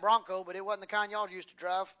might have had a Bronco, but it wasn't the kind y'all used to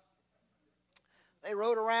drive. They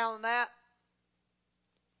rode around in that.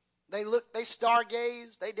 They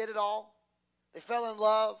stargazed. They did it all. They fell in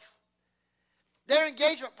love. Their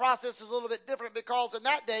engagement process is a little bit different, because in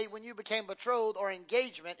that day, when you became betrothed or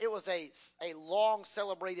engagement, it was a long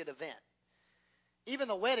celebrated event. Even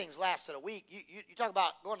the weddings lasted a week. You talk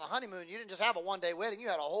about going on a honeymoon. You didn't just have a one-day wedding. You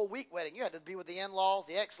had a whole week wedding. You had to be with the in-laws,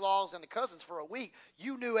 the ex-laws, and the cousins for a week.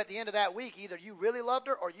 You knew at the end of that week either you really loved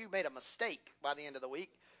her or you made a mistake by the end of the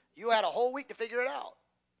week. You had a whole week to figure it out.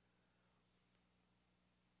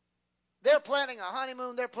 They're planning a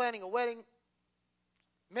honeymoon. They're planning a wedding.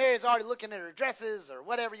 Mary's already looking at her dresses, or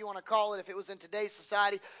whatever you want to call it if it was in today's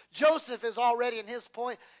society. Joseph is already in his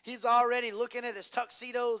point. He's already looking at his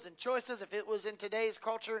tuxedos and choices if it was in today's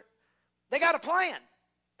culture. They got a plan.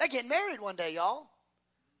 They're getting married one day, y'all.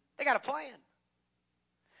 They got a plan.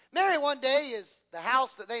 Mary one day is the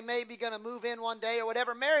house that they may be going to move in one day or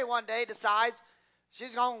whatever. Mary one day decides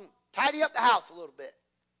she's going to tidy up the house a little bit.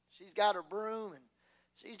 She's got her broom and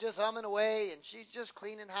she's just humming away, and she's just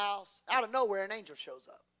cleaning house. Out of nowhere, an angel shows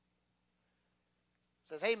up.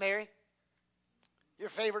 Says, hey, Mary, you're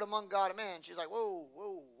favored among God and man. She's like, whoa.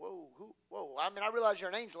 I mean, I realize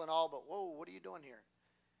you're an angel and all, but whoa, what are you doing here?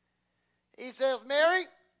 He says, Mary,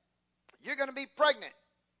 you're going to be pregnant.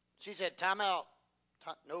 She said, time out.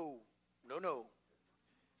 No,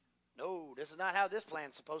 this is not how this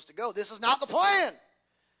plan's supposed to go. This is not the plan.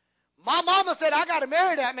 My mama said I got to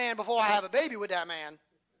marry that man before I have a baby with that man.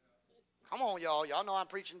 Come on, y'all. Y'all know I'm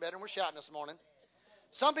preaching better, and we're shouting this morning.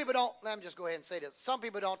 Some people don't, let me just go ahead and say this. Some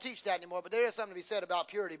people don't teach that anymore, but there is something to be said about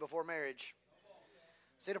purity before marriage.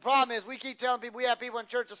 See, the problem is we keep telling people, we have people in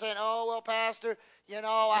church that are saying, oh, well, Pastor,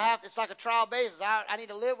 it's like a trial basis. I need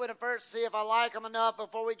to live with him first to see if I like him enough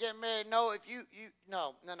before we get married. No,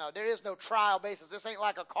 no. There is no trial basis. This ain't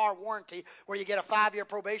like a car warranty where you get a 5-year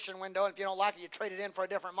probation window, and if you don't like it, you trade it in for a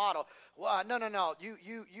different model. Well, no. You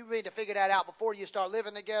need to figure that out before you start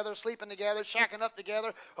living together, sleeping together, shacking up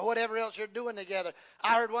together, or whatever else you're doing together.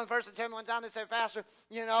 I heard one person tell me one time, they said, Pastor,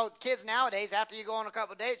 kids nowadays, after you go on a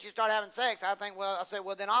couple of dates, you start having sex. I said,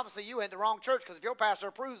 well, then obviously you went to the wrong church, because if your pastor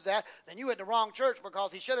approves that, then you went to the wrong church,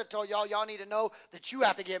 because he should have told y'all need to know that you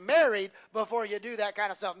have to get married before you do that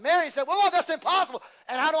kind of stuff. Mary said, well, that's impossible.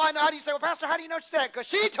 And how do I know? How do you say, well, Pastor, how do you know she said that? Because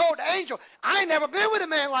she told the angel, I ain't never been with a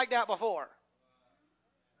man like that before.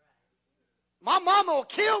 My mama will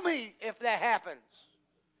kill me if that happens.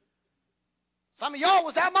 Some of y'all,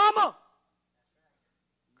 was that mama?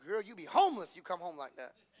 Girl, you be homeless you come home like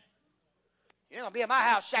that. You ain't going to be in my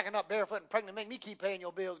house shacking up barefoot and pregnant and make me keep paying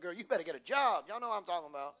your bills, girl. You better get a job. Y'all know what I'm talking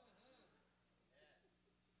about.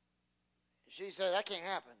 She said, that can't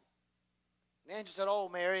happen. The angel said, oh,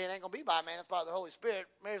 Mary, it ain't going to be by man. It's by the Holy Spirit.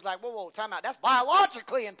 Mary's like, whoa, time out. That's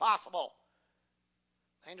biologically impossible.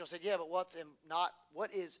 The angel said, yeah, but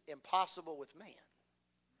what is impossible with man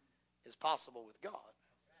is possible with God.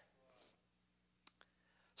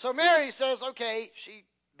 So Mary says, okay,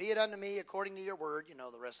 be it unto me according to your word. You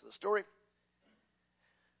know the rest of the story.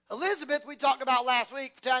 Elizabeth, we talked about last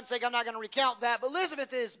week. For time's sake, I'm not going to recount that. But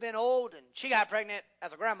Elizabeth has been old, and she got pregnant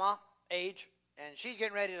as a grandma age. And she's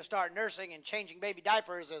getting ready to start nursing and changing baby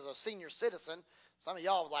diapers as a senior citizen. Some of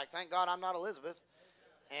y'all were like, thank God I'm not Elizabeth.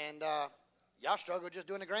 And y'all struggle just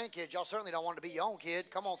doing the grandkids. Y'all certainly don't want to be your own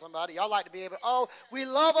kid. Come on, somebody. Y'all like to be able to, oh, we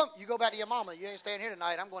love them. You go back to your mama. You ain't staying here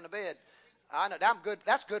tonight. I'm going to bed. I know I'm good.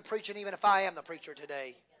 That's good preaching, even if I am the preacher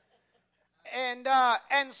today. And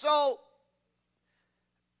so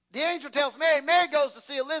the angel tells Mary. Mary goes to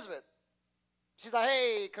see Elizabeth. She's like,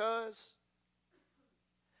 hey, cuz.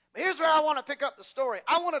 But here's where I want to pick up the story.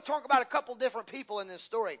 I want to talk about a couple different people in this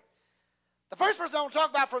story. The first person I want to talk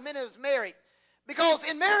about for a minute is Mary. Because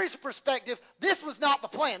in Mary's perspective, this was not the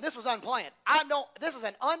plan. This was unplanned. This is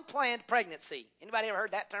an unplanned pregnancy. Anybody ever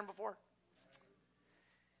heard that term before?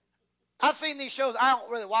 I've seen these shows. I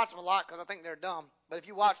don't really watch them a lot because I think they're dumb. But if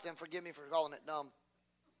you watch them, forgive me for calling it dumb.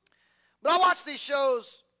 But I watch these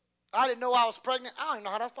shows. I didn't know I was pregnant. I don't even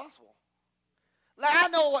know how that's possible. Like, I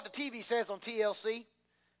know what the TV says on TLC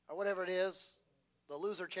or whatever it is, the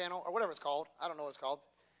Loser Channel or whatever it's called. I don't know what it's called.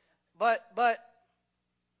 But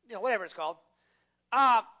whatever it's called.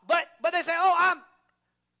 But they say, oh,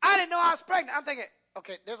 I didn't know I was pregnant. I'm thinking,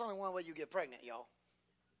 okay, there's only one way you get pregnant, y'all.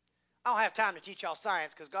 I don't have time to teach y'all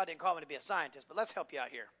science because God didn't call me to be a scientist, but let's help you out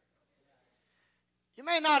here. You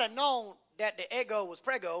may not have known that the ego was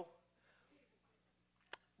prego,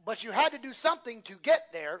 but you had to do something to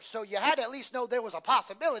get there, so you had to at least know there was a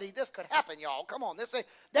possibility this could happen, y'all. Come on.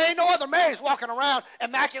 There ain't no other Marys walking around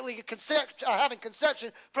immaculately having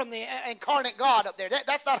conception from the incarnate God up there.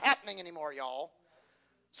 That's not happening anymore, y'all.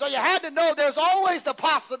 So you had to know there's always the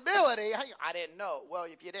possibility. I didn't know. Well,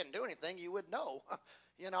 if you didn't do anything, you would know.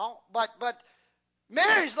 But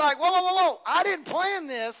Mary's like, whoa. I didn't plan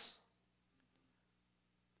this.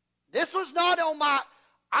 This was not on my,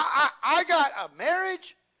 I got a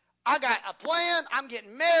marriage. I got a plan. I'm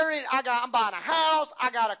getting married. I'm buying a house.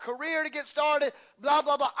 I got a career to get started. Blah,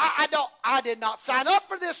 blah, blah. I did not sign up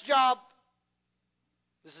for this job.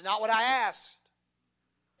 This is not what I asked.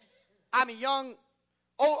 I'm an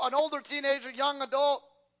older teenager, young adult.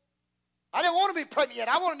 I didn't want to be pregnant yet.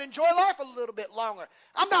 I wanted to enjoy life a little bit longer.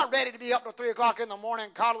 I'm not ready to be up till 3 o'clock in the morning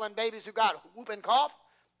coddling babies who got whooping cough.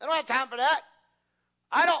 I don't have time for that.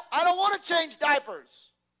 I don't want to change diapers.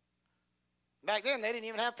 Back then, they didn't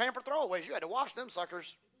even have pamper throwaways. You had to wash them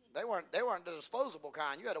suckers. They weren't the disposable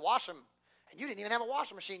kind. You had to wash them. And you didn't even have a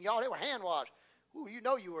washing machine, y'all. They were hand washed. Ooh, you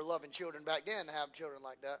know you were loving children back then to have children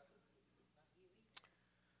like that.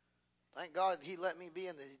 Thank God he let me be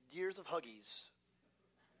in the years of Huggies.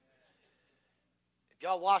 If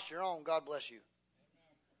y'all wash your own, God bless you.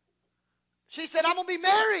 She said, I'm going to be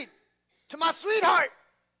married to my sweetheart.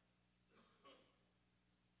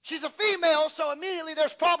 She's a female, so immediately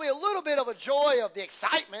there's probably a little bit of a joy of the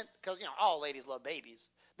excitement because, all ladies love babies.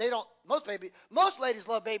 Most ladies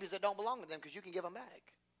love babies that don't belong to them because you can give them back.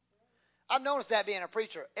 I've noticed that being a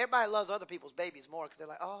preacher. Everybody loves other people's babies more because they're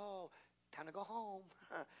like, oh, time to go home.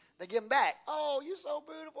 They give them back. Oh, you're so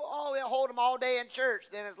beautiful. Oh, they'll hold them all day in church.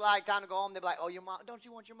 Then it's like time to go home. They're like, oh, your mom, don't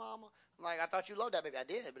you want your mama? I'm like, I thought you loved that baby. I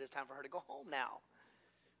did, but it's time for her to go home now.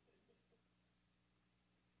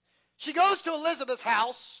 She goes to Elizabeth's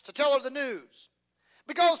house to tell her the news.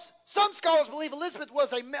 Because some scholars believe Elizabeth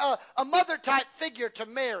was a mother-type figure to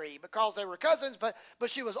Mary because they were cousins, but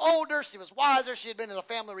she was older, she was wiser, she had been to the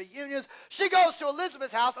family reunions. She goes to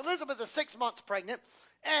Elizabeth's house. Elizabeth is 6 months pregnant.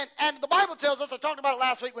 And the Bible tells us, I talked about it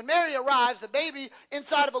last week, when Mary arrives, the baby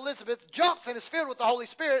inside of Elizabeth jumps and is filled with the Holy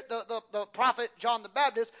Spirit. The prophet John the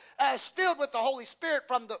Baptist is filled with the Holy Spirit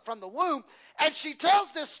from the womb. And she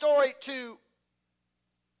tells this story to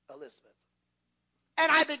Elizabeth.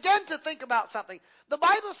 And I began to think about something. The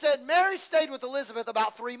Bible said Mary stayed with Elizabeth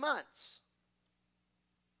about 3 months.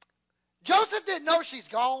 Joseph didn't know she's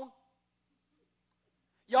gone.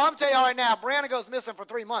 Y'all, I'm telling y'all right now, Brianna goes missing for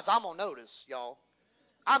 3 months. I'm going to notice, y'all.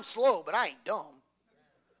 I'm slow, but I ain't dumb.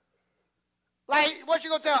 Like, what you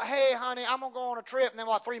going to tell? Hey, honey, I'm going to go on a trip, and then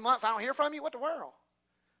 3 months, I don't hear from you? What the world?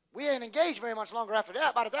 We ain't engaged very much longer after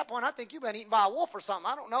that. But at that point, I think you've been eaten by a wolf or something.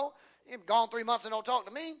 I don't know. You've gone 3 months and don't talk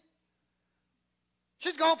to me.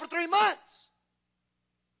 She's gone for 3 months.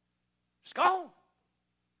 It's gone.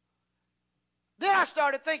 Then I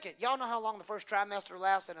started thinking, y'all know how long the first trimester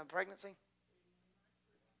lasts in a pregnancy?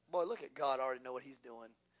 Boy, look at God already know what he's doing.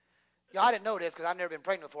 Y'all, I didn't know this because I've never been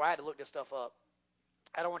pregnant before. I had to look this stuff up.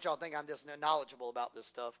 I don't want y'all to think I'm just knowledgeable about this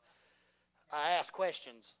stuff. I asked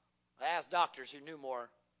questions. I asked doctors who knew more.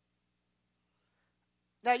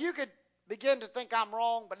 Now, you could begin to think I'm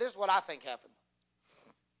wrong, but this is what I think happened.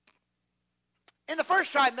 In the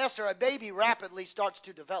first trimester, a baby rapidly starts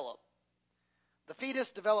to develop. The fetus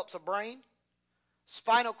develops a brain,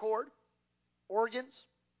 spinal cord, organs.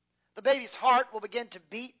 The baby's heart will begin to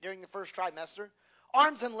beat during the first trimester.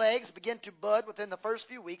 Arms and legs begin to bud within the first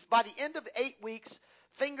few weeks. By the end of 8 weeks,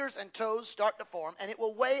 fingers and toes start to form, and it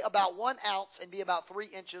will weigh about 1 ounce and be about 3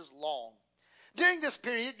 inches long. During this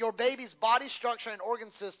period, your baby's body structure and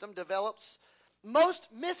organ system develops. Most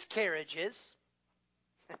miscarriages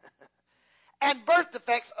and birth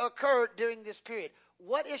defects occur during this period.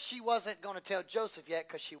 What if she wasn't going to tell Joseph yet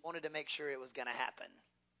because she wanted to make sure it was going to happen?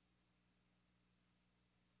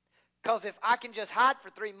 Because if I can just hide for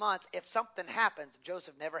 3 months, if something happens,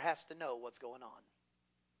 Joseph never has to know what's going on.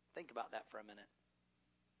 Think about that for a minute.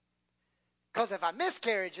 Because if I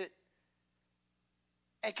miscarriage it,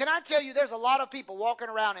 and can I tell you, there's a lot of people walking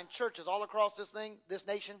around in churches all across this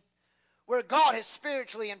nation, where God has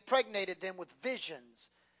spiritually impregnated them with visions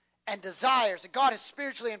and desires, and God has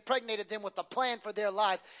spiritually impregnated them with a plan for their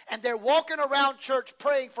lives, and they're walking around church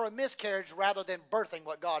praying for a miscarriage rather than birthing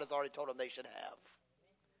what God has already told them they should have.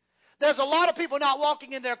 There's a lot of people not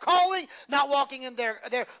walking in their calling, not walking in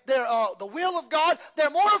the will of God. They're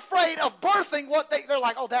more afraid of birthing what they're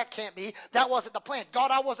like, oh, that can't be. That wasn't the plan. God,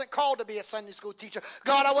 I wasn't called to be a Sunday school teacher.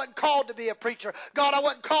 God, I wasn't called to be a preacher. God, I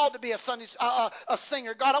wasn't called to be a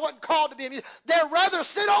singer. God, I wasn't called to be a musician. They'd rather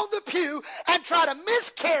sit on the pew and try to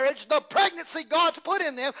miscarriage the pregnancy God's put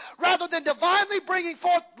in them rather than divinely bringing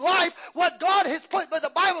forth life what God has put. But the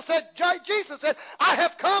Bible said, Jesus said, I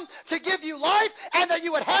have come to give you life and that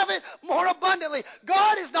you would have it more abundantly.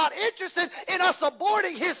 God is not interested in us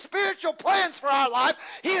aborting his spiritual plans for our life.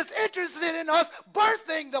 He is interested in us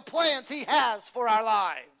birthing the plans he has for our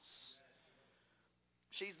lives.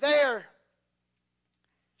 She's there.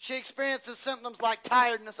 She experiences symptoms like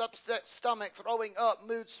tiredness, upset stomach, throwing up,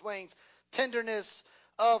 mood swings, tenderness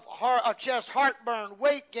of chest, heartburn,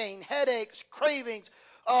 weight gain, headaches, cravings,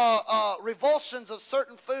 revulsions of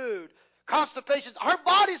certain food, constipation. Her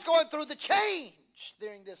body's going through the change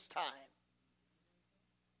during this time.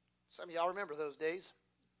 Some of y'all remember those days.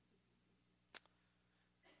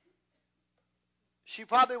 She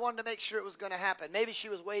probably wanted to make sure it was going to happen. Maybe she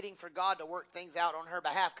was waiting for God to work things out on her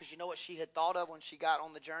behalf, because you know what she had thought of when she got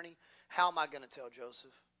on the journey? How am I going to tell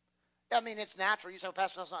Joseph? I mean, it's natural. You say,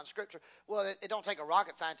 Pastor, that's not in Scripture. Well, it don't take a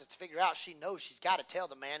rocket scientist to figure out. She knows she's got to tell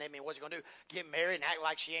the man. I mean, what's he going to do? Get married and act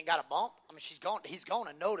like she ain't got a bump? I mean, he's going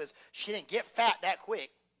to notice she didn't get fat that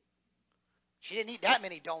quick. She didn't eat that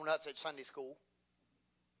many donuts at Sunday school.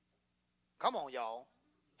 Come on, y'all.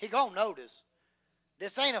 He going to notice.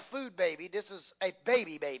 This ain't a food baby. This is a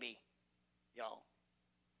baby, y'all.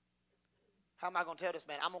 How am I going to tell this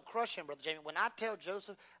man? I'm going to crush him, Brother Jamie. When I tell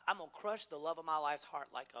Joseph, I'm going to crush the love of my life's heart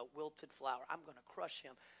like a wilted flower. I'm going to crush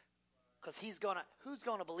him. Because who's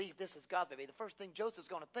going to believe this is God's baby? The first thing Joseph's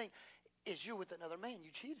going to think is, you're with another man.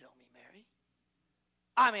 You cheated on me, Mary.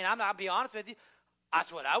 I mean, I'll be honest with you.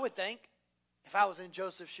 That's what I would think if I was in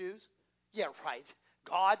Joseph's shoes. Yeah, right.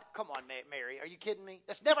 God, come on, Mary. Are you kidding me?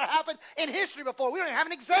 That's never happened in history before. We don't even have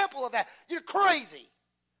an example of that. You're crazy.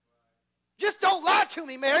 Just don't lie to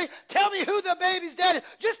me, Mary. Tell me who the baby's dad is.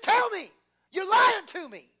 Just tell me. You're lying to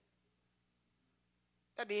me.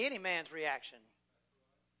 That'd be any man's reaction.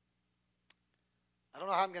 I don't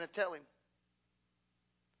know how I'm going to tell him.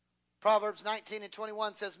 Proverbs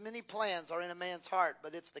 19:21 says, many plans are in a man's heart,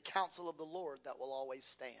 but it's the counsel of the Lord that will always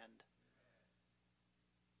stand.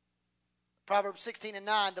 Proverbs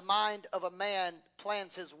 16:9, the mind of a man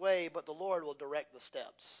plans his way, but the Lord will direct the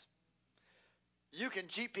steps. You can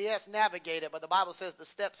GPS navigate it, but the Bible says the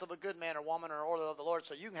steps of a good man or woman are in order of the Lord.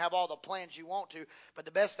 So you can have all the plans you want to, but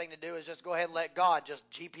the best thing to do is just go ahead and let God just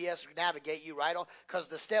GPS navigate you right on, because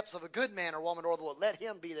the steps of a good man or woman are the Lord. Let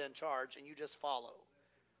him be in charge, and you just follow.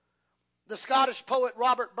 The Scottish poet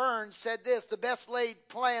Robert Burns said this, the best laid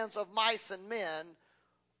plans of mice and men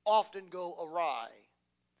often go awry.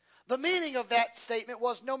 The meaning of that statement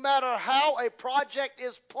was, no matter how a project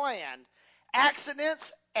is planned,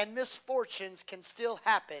 accidents and misfortunes can still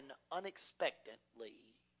happen unexpectedly.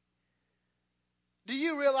 Do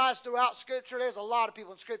you realize throughout Scripture, there's a lot of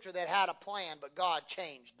people in Scripture that had a plan, but God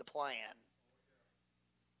changed the plan?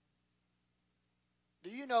 Do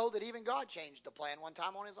you know that even God changed the plan one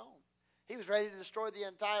time on his own? He was ready to destroy the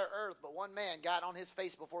entire earth, but one man got on his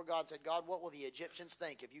face before God and said, God, what will the Egyptians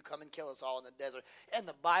think if you come and kill us all in the desert? And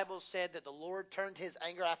the Bible said that the Lord turned his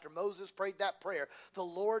anger after Moses prayed that prayer. The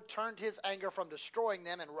Lord turned his anger from destroying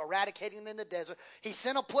them and eradicating them in the desert. He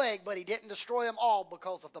sent a plague, but he didn't destroy them all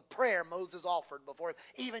because of the prayer Moses offered before him.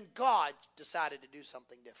 Even God decided to do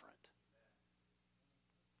something different.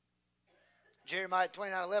 Jeremiah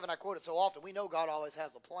 29:11, I quote it so often. We know God always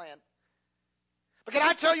has a plan. But can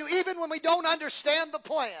I tell you, even when we don't understand the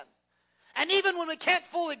plan, and even when we can't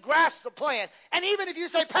fully grasp the plan, and even if you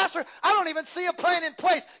say, Pastor, I don't even see a plan in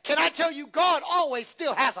place, can I tell you, God always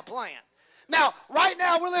still has a plan. Now, right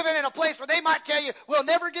now, we're living in a place where they might tell you, we'll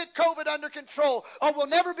never get COVID under control, or we'll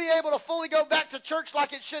never be able to fully go back to church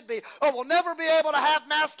like it should be, or we'll never be able to have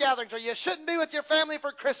mass gatherings, or you shouldn't be with your family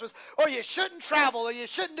for Christmas, or you shouldn't travel, or you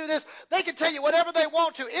shouldn't do this. They can tell you whatever they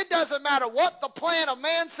want to. It doesn't matter what the plan of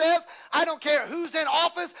man says. I don't care who's in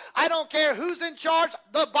office. I don't care who's in charge.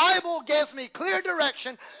 The Bible gives me clear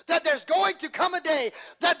direction that there's going to come a day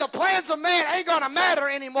that the plans of man ain't going to matter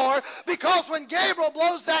anymore, because when Gabriel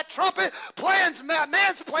blows that trumpet,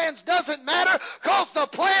 man's plans doesn't matter, because the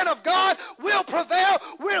plan of God will prevail.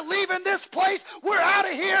 We're leaving this place. We're out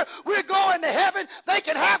of here. We're going to heaven. They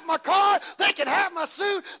can have my car. They can have my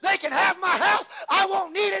suit. They can have my house. I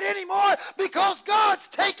won't need it anymore, because God's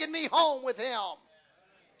taking me home with him.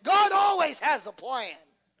 God always has a plan.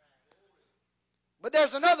 But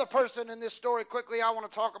there's another person in this story quickly I want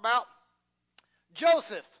to talk about.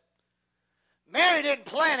 Joseph. Mary didn't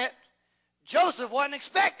plan it. Joseph wasn't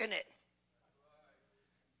expecting it.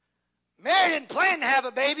 Mary didn't plan to have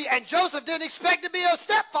a baby, and Joseph didn't expect to be a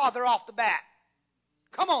stepfather off the bat.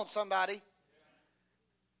 Come on, somebody.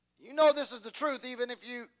 You know this is the truth, even if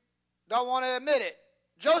you don't want to admit it.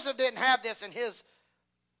 Joseph didn't have this in his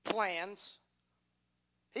plans.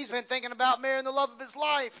 He's been thinking about marrying the love of his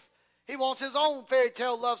life. He wants his own fairy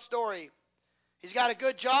tale love story. He's got a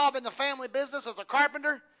good job in the family business as a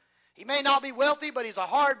carpenter. He may not be wealthy, but he's a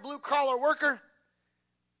hard blue-collar worker.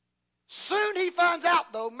 Soon he finds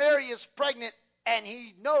out, though, Mary is pregnant, and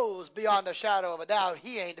he knows beyond a shadow of a doubt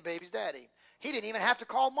he ain't the baby's daddy. He didn't even have to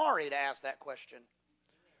call Mari to ask that question.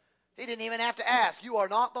 He didn't even have to ask, you are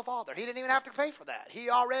not the father. He didn't even have to pay for that. He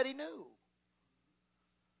already knew.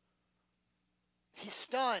 He's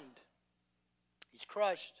stunned. He's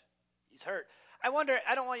crushed. He's hurt. I wonder,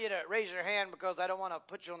 I don't want you to raise your hand because I don't want to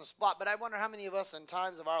put you on the spot, but I wonder how many of us in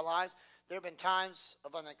times of our lives, there have been times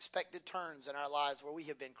of unexpected turns in our lives where we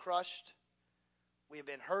have been crushed, we have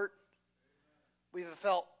been hurt, we have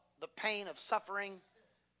felt the pain of suffering.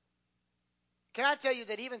 Can I tell you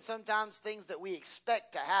that even sometimes things that we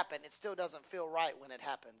expect to happen, it still doesn't feel right when it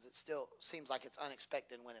happens. It still seems like it's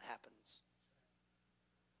unexpected when it happens.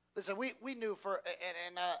 Listen, we knew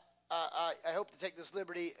I hope to take this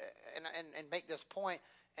liberty and make this point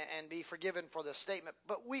and be forgiven for this statement.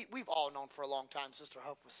 But we've all known for a long time Sister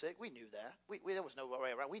Huff was sick. We knew that. There was no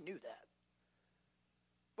way around. We knew that.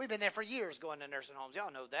 We've been there for years going to nursing homes.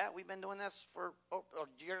 Y'all know that. We've been doing this for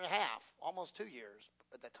a year and a half, almost 2 years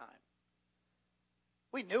at that time.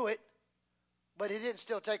 We knew it, but it didn't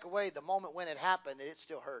still take away the moment when it happened, and it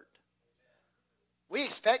still hurt. We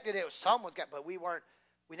expected it was someone's got, but we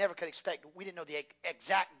never could expect, we didn't know the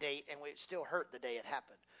exact date, and it still hurt the day it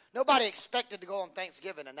happened. Nobody expected to go on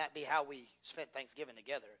Thanksgiving and that be how we spent Thanksgiving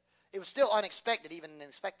together. It was still unexpected, even in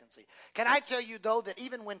expectancy. Can I tell you, though, that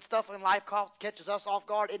even when stuff in life catches us off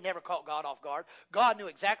guard, it never caught God off guard. God knew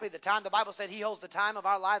exactly the time. The Bible said he holds the time of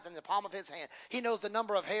our lives in the palm of his hand. He knows the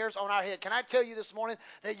number of hairs on our head. Can I tell you this morning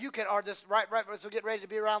that you can, or this right as we get ready to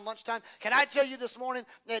be around lunchtime, can I tell you this morning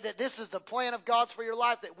that this is the plan of God's for your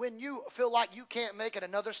life, that when you feel like you can't make it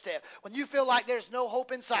another step, when you feel like there's no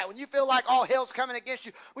hope in sight, when you feel like all hell's coming against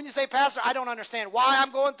you, when you say, Pastor, I don't understand why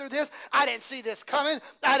I'm going through this. I didn't see this coming.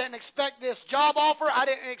 I didn't expect this job offer. I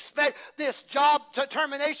didn't expect this job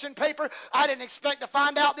termination paper. I didn't expect to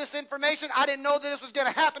find out this information. I didn't know that this was going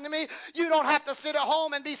to happen to me. You don't have to sit at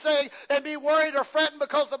home and be worried or fretting,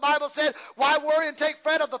 because the Bible said, why worry and take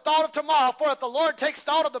fret of the thought of tomorrow? For if the Lord takes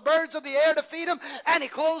thought of the birds of the air to feed them, and he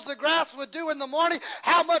clothes the grass with dew in the morning,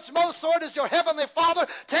 how much more so does your heavenly Father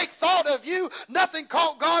take thought of you? Nothing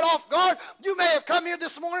caught God off guard. You may have come here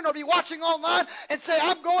this morning or be watching online and say,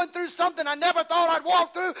 I'm going through something I never thought I'd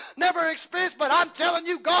walk through, never experienced, but I'm telling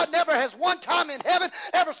you, God never has one time in heaven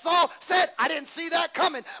ever said, I didn't see that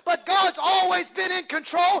coming. But God's always been in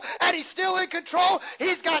control, and he's still in control.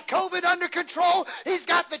 He's got COVID under control. He's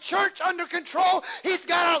got the church under control. He's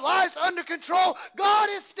got our lives under control. God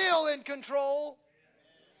is still in control.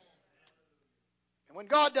 And when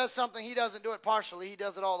God does something, he doesn't do it partially. He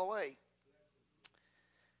does it all the way.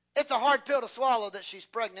 It's a hard pill to swallow that she's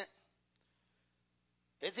pregnant.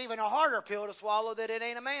 It's even a harder pill to swallow that it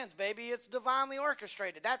ain't a man's baby. It's divinely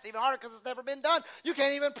orchestrated. That's even harder because it's never been done. You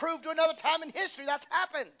can't even prove to another time in history that's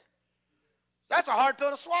happened. That's a hard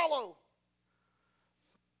pill to swallow.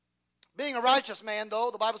 Being a righteous man,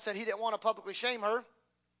 though, the Bible said he didn't want to publicly shame her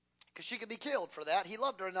because she could be killed for that. He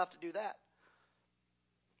loved her enough to do that.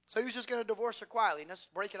 So he was just going to divorce her quietly and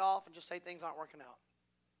just break it off and just say things aren't working out.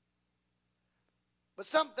 But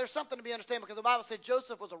there's something to be understood because the Bible said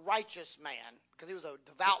Joseph was a righteous man because he was a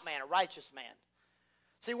devout man, a righteous man.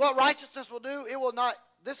 See, what righteousness will do, it will not,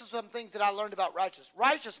 this is some things that I learned about righteousness.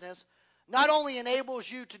 Righteousness not only enables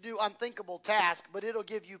you to do unthinkable tasks, but it'll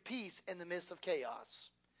give you peace in the midst of chaos.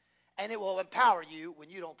 And it will empower you when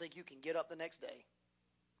you don't think you can get up the next day.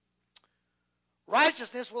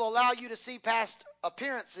 Righteousness will allow you to see past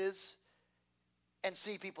appearances and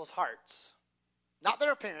see people's hearts. Not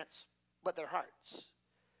their appearance, but their hearts.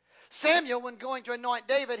 Samuel, when going to anoint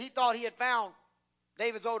David, he thought he had found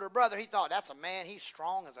David's older brother. He thought, that's a man, he's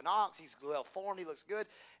strong as an ox, he's well formed, he looks good.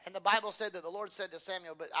 And the Bible said that the Lord said to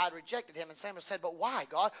Samuel, but I rejected him. And Samuel said, but why,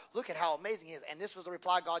 God? Look at how amazing he is. And this was the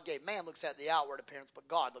reply God gave. Man looks at the outward appearance, but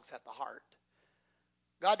God looks at the heart.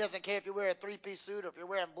 God doesn't care if you wear a three-piece suit or if you're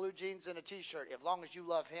wearing blue jeans and a t-shirt. As long as you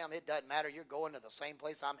love him, it doesn't matter. You're going to the same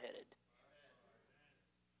place I'm headed.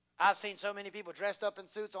 I've seen so many people dressed up in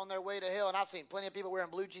suits on their way to hell, and I've seen plenty of people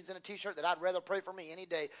wearing blue jeans and a t-shirt that I'd rather pray for me any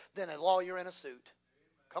day than a lawyer in a suit.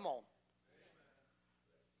 Come on.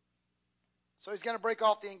 So he's going to break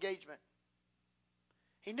off the engagement.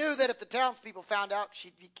 He knew that if the townspeople found out,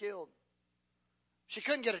 she'd be killed. She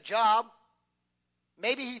couldn't get a job.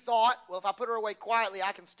 Maybe he thought, well, if I put her away quietly,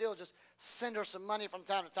 I can still just send her some money from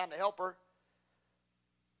time to time to help her.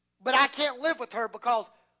 But I can't live with her because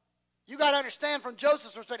you got to understand from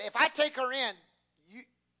Joseph's perspective, if I take her in,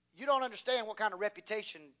 you don't understand what kind of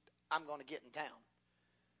reputation I'm going to get in town.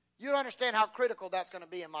 You don't understand how critical that's going to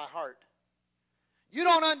be in my heart. You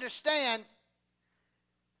don't understand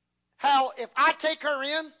how if I take her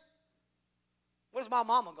in, what is my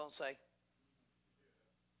mama going to say?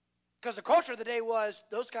 Because the culture of the day was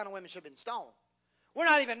those kind of women should have been stoned. We're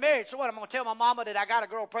not even married, so what? I'm going to tell my mama that I got a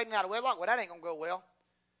girl pregnant out of wedlock? Well, that ain't going to go well.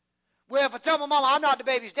 Well, if I tell my mama I'm not the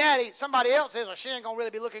baby's daddy, somebody else says, well, she ain't going to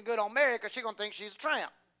really be looking good on Mary because she's going to think she's a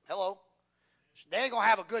tramp. Hello? They ain't going to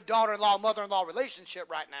have a good daughter-in-law, mother-in-law relationship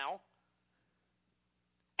right now.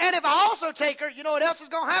 And if I also take her, you know what else is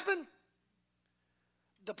going to happen?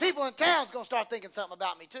 The people in town is going to start thinking something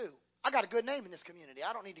about me too. I got a good name in this community.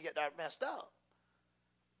 I don't need to get that messed up.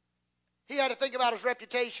 He had to think about his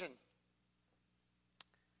reputation.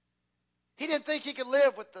 He didn't think he could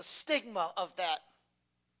live with the stigma of that.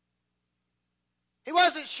 He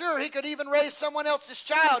wasn't sure he could even raise someone else's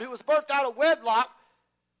child who was birthed out of wedlock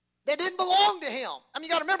that didn't belong to him. I mean, you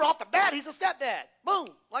got to remember, off the bat, he's a stepdad. Boom,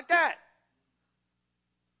 like that.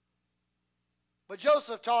 But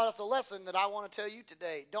Joseph taught us a lesson that I want to tell you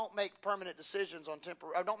today. Don't make permanent decisions on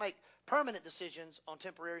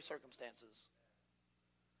temporary circumstances.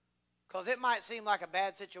 Because it might seem like a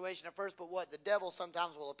bad situation at first, but what? The devil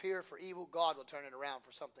sometimes will appear for evil. God will turn it around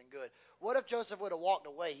for something good. What if Joseph would have walked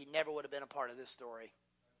away? He never would have been a part of this story.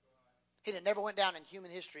 He'd have never went down in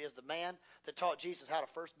human history as the man that taught Jesus how to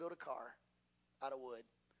first build a car out of wood.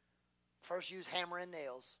 First use hammer and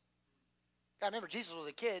nails. God, remember, Jesus was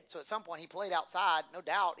a kid, so at some point he played outside. No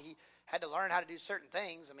doubt he had to learn how to do certain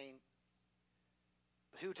things. I mean,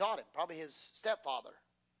 but who taught him? Probably his stepfather.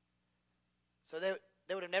 So there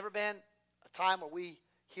would have never been a time where we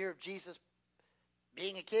hear of Jesus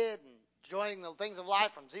being a kid and enjoying the things of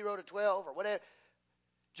life from 0 to 12 or whatever.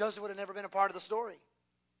 Joseph would have never been a part of the story.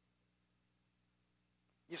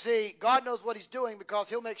 You see, God knows what he's doing because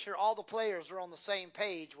he'll make sure all the players are on the same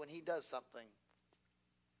page when he does something.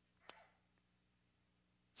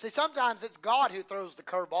 See, sometimes it's God who throws the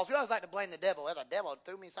curveballs. We always like to blame the devil. Well, the devil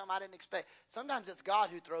threw me something I didn't expect. Sometimes it's God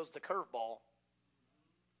who throws the curveball.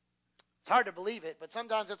 It's hard to believe it, but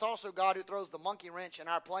sometimes it's also God who throws the monkey wrench in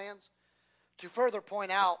our plans to further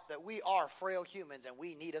point out that we are frail humans and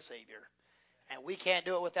we need a Savior. And we can't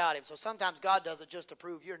do it without him. So sometimes God does it just to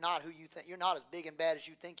prove you're not who you think. You're not as big and bad as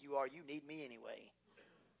you think you are. You need me anyway.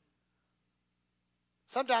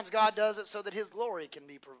 Sometimes God does it so that his glory can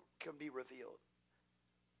be revealed.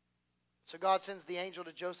 So God sends the angel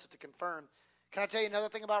to Joseph to confirm. Can I tell you another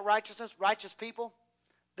thing about righteousness? Righteous people,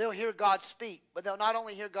 they'll hear God speak. But they'll not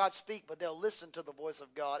only hear God speak, but they'll listen to the voice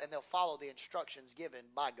of God and they'll follow the instructions given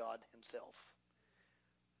by God himself.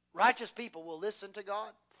 Righteous people will listen to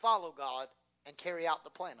God, follow God, and carry out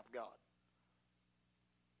the plan of God.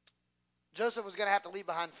 Joseph was going to have to leave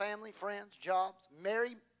behind family, friends, jobs,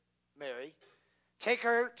 marry Mary, take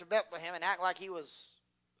her to Bethlehem and act like he was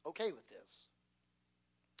okay with this.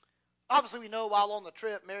 Obviously, we know while on the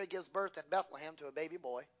trip, Mary gives birth in Bethlehem to a baby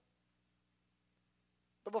boy.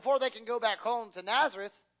 But before they can go back home to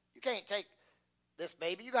Nazareth, you can't take this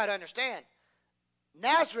baby. You got to understand,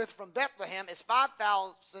 Nazareth from Bethlehem is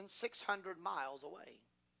 5,600 miles away.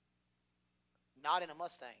 Not in a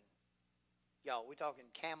Mustang. Yo, we're talking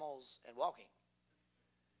camels and walking.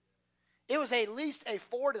 It was at least a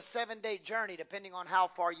 4 to 7 day journey, depending on how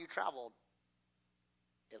far you traveled.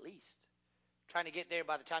 At least. Trying to get there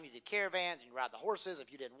by the time you did caravans and you ride the horses,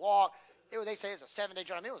 if you didn't walk. They say it was a 7-day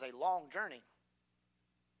journey. I mean, it was a long journey.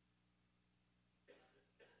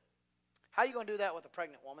 How are you going to do that with a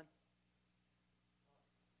pregnant woman?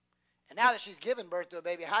 And now that she's given birth to a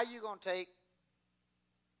baby, how are you going to take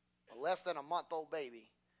a less than a month-old baby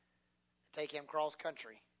and take him cross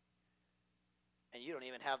country? And you don't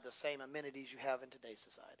even have the same amenities you have in today's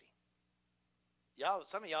society. Y'all,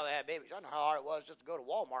 some of y'all that had babies, y'all know how hard it was just to go to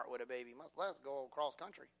Walmart with a baby, much less go cross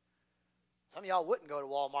country. Some of y'all wouldn't go to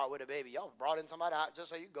Walmart with a baby. Y'all brought in somebody out just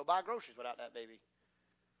so you could go buy groceries without that baby.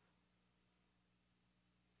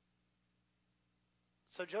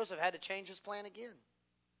 So Joseph had to change his plan again.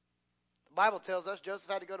 The Bible tells us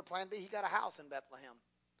Joseph had to go to plan B. He got a house in Bethlehem.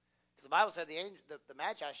 Because the Bible said the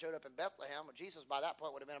Magi showed up in Bethlehem. Well, Jesus, by that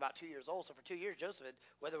point, would have been about 2 years old. So for 2 years, Joseph had,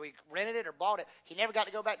 whether we rented it or bought it, he never got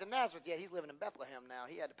to go back to Nazareth yet. He's living in Bethlehem now.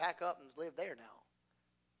 He had to pack up and live there now.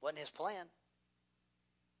 Wasn't his plan.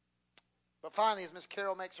 But finally, as Miss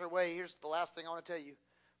Carol makes her way, here's the last thing I want to tell you.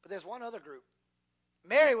 But there's one other group.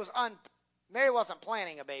 Mary wasn't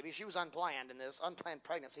planning a baby. She was unplanned in this, unplanned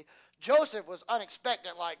pregnancy. Joseph was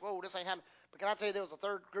unexpected, like, whoa, this ain't happening. But can I tell you there was a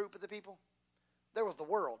third group of the people? There was the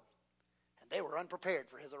world. And they were unprepared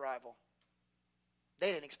for his arrival.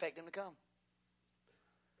 They didn't expect him to come.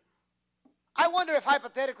 I wonder if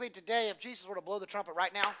hypothetically today, if Jesus were to blow the trumpet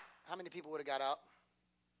right now, how many people would have got up?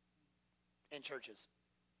 In churches,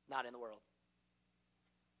 not in the world.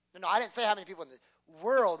 No, I didn't say how many people in the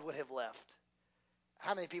world would have left.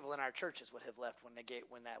 How many people in our churches would have left when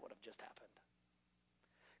that would have just happened?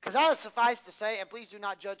 Because I would suffice to say, and please do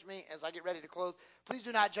not judge me as I get ready to close, please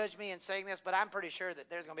do not judge me in saying this, but I'm pretty sure that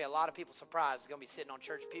there's going to be a lot of people surprised. They're going to be sitting on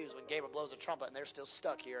church pews when Gabriel blows a trumpet and they're still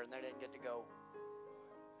stuck here and they didn't get to go.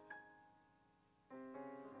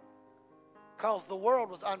 Because the world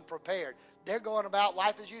was unprepared. They're going about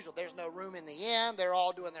life as usual. There's no room in the inn. They're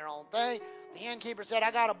all doing their own thing. The innkeeper said, I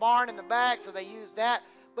got a barn in the back, so they used that.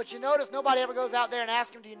 But you notice nobody ever goes out there and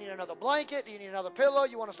asks him, do you need another blanket? Do you need another pillow?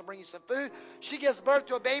 You want us to bring you some food? She gives birth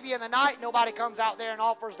to a baby in the night. Nobody comes out there and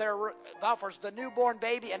offers the newborn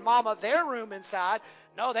baby and mama their room inside.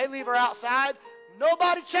 No, they leave her outside.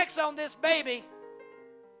 Nobody checks on this baby.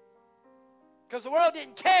 Because the world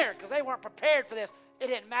didn't care, because they weren't prepared for this. It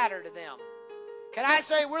didn't matter to them. Can I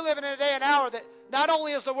say we're living in a day and hour that not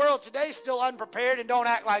only is the world today still unprepared and don't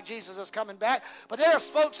act like Jesus is coming back, but there's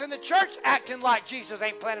folks in the church acting like Jesus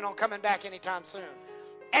ain't planning on coming back anytime soon.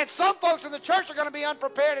 And some folks in the church are going to be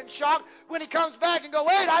unprepared and shocked when he comes back and go,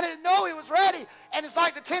 wait, I didn't know he was ready. And it's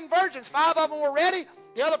like the 10 virgins. 5 of them were ready.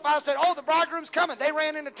 The other 5 said, oh, the bridegroom's coming. They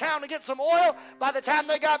ran into town to get some oil. By the time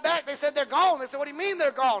they got back, they said they're gone. They said, what do you mean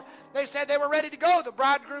they're gone? They said they were ready to go. The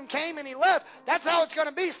bridegroom came and he left. That's how it's going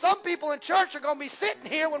to be. Some people in church are going to be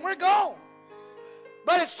sitting here when we're gone.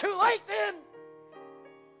 But it's too late then.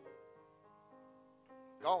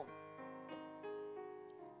 Gone.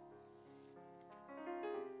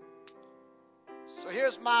 So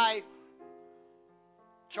here's my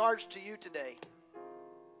charge to you today.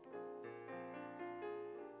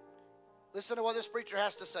 Listen to what this preacher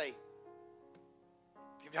has to say.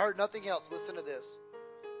 If you've heard nothing else, listen to this.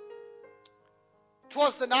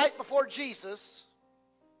 'Twas the night before Jesus,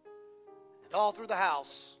 and all through the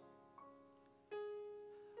house,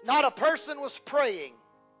 not a person was praying,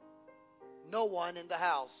 no one in the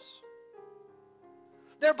house.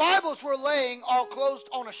 Their Bibles were laying all closed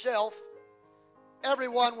on a shelf.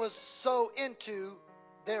 Everyone was so into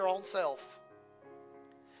their own self.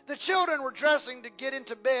 The children were dressing to get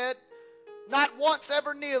into bed, not once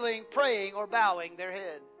ever kneeling, praying, or bowing their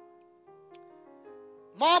head.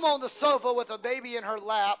 Mom on the sofa with a baby in her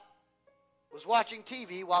lap was watching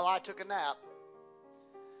TV while I took a nap.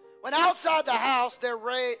 When outside the house there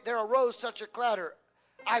arose such a clatter,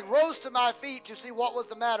 I rose to my feet to see what was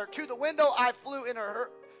the matter. To the window I flew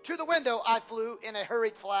in a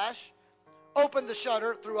hurried flash, opened the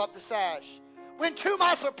shutter, threw up the sash. When to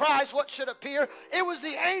my surprise, what should appear? It was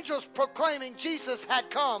the angels proclaiming Jesus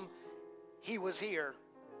had come. He was here.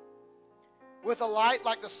 With a light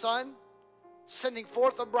like the sun, sending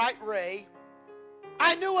forth a bright ray,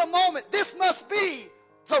 I knew a moment, this must be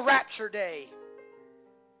the rapture day.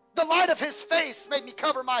 The light of his face made me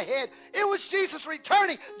cover my head. It was Jesus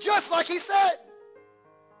returning, just like he said.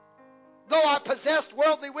 Though I possessed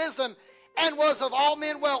worldly wisdom and was of all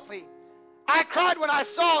men wealthy, I cried when I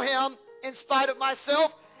saw him, in spite of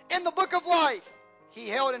myself, in the book of life. He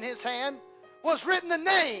held in his hand was written the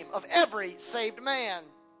name of every saved man.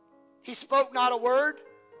 He spoke not a word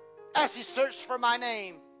as he searched for my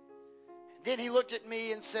name. And then he looked at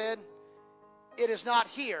me and said, "It is not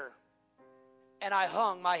here." And I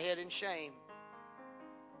hung my head in shame.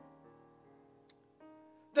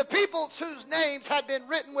 The people whose names had been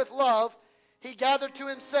written with love, he gathered to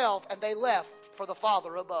himself, and they left for the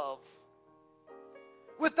Father above.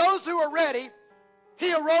 With those who were ready,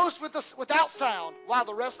 he arose without sound, while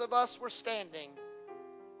the rest of us were standing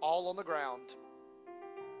all on the ground.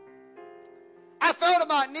 I fell to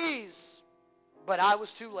my knees, but I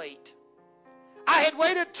was too late. I had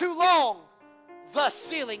waited too long, thus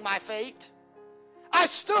sealing my fate. I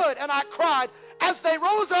stood and I cried as they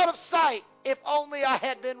rose out of sight, if only I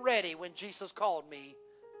had been ready when Jesus called me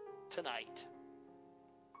tonight.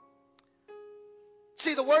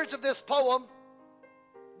 See, the words of this poem,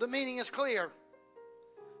 the meaning is clear.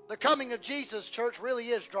 The coming of Jesus, church, really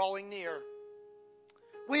is drawing near.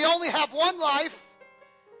 We only have one life,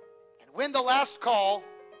 and when the last call,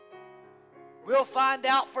 we'll find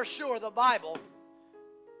out for sure the Bible,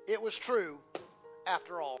 it was true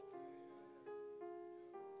after all.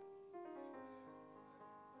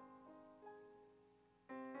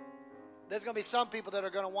 There's going to be some people that are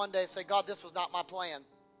going to one day say, "God, this was not my plan.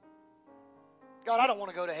 God, I don't want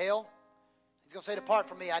to go to hell." He's going to say, "Depart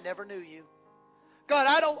from me, I never knew you." God,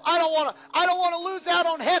 I don't want to lose out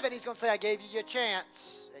on heaven. He's going to say, "I gave you your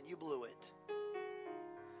chance and you blew it."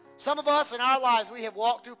 Some of us in our lives, we have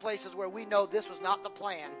walked through places where we know this was not the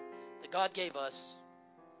plan that God gave us.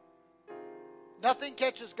 Nothing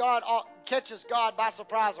catches God by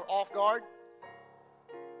surprise or off guard.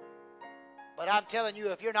 But I'm telling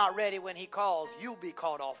you, if you're not ready when he calls, you'll be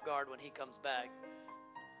caught off guard when he comes back.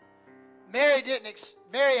 Mary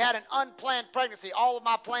had an unplanned pregnancy. All of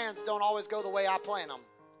my plans don't always go the way I plan them.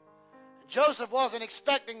 Joseph wasn't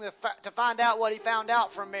expecting to find out what he found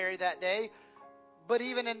out from Mary that day. But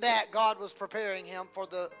even in that, God was preparing him for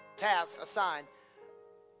the task assigned.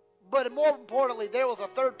 But more importantly, there was a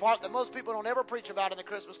third part that most people don't ever preach about in the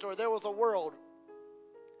Christmas story. There was a world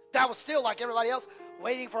that was still like everybody else,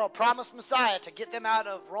 waiting for a promised Messiah to get them out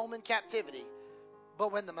of Roman captivity.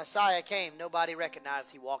 But when the Messiah came, nobody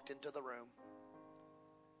recognized he walked into the room.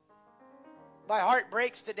 My heart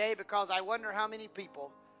breaks today because I wonder how many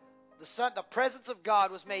people, the presence of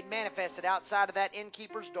God was made manifested outside of that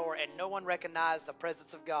innkeeper's door, and no one recognized the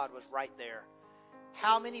presence of God was right there.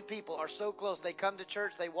 How many people are so close? They come to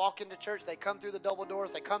church, they walk into church, they come through the double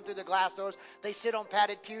doors, they come through the glass doors, they sit on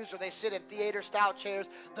padded pews or they sit in theater-style chairs.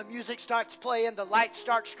 The music starts playing, the lights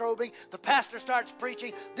start strobing, the pastor starts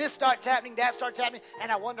preaching, this starts happening, that starts happening,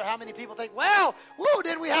 and I wonder how many people think, "Well,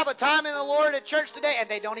 did we have a time in the Lord at church today?" And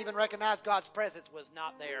they don't even recognize God's presence was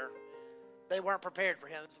not there. They weren't prepared for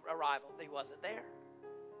his arrival. He wasn't there.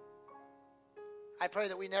 I pray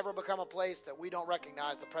that we never become a place that we don't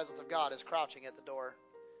recognize the presence of God is crouching at the door.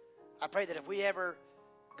 I pray that if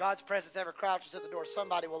God's presence ever crouches at the door,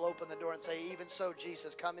 somebody will open the door and say, "Even so,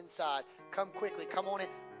 Jesus, come inside. Come quickly. Come on in.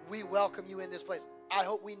 We welcome you in this place." I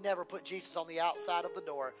hope we never put Jesus on the outside of the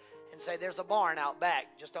door and say, "There's a barn out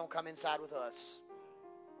back. Just don't come inside with us."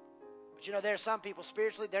 But there are some people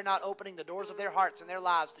spiritually, they're not opening the doors of their hearts and their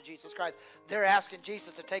lives to Jesus Christ. They're asking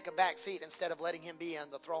Jesus to take a back seat instead of letting him be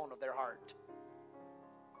on the throne of their heart.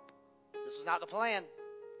 This was not the plan.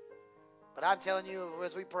 But I'm telling you,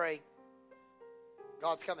 as we pray,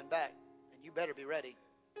 God's coming back, and you better be ready.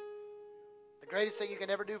 The greatest thing you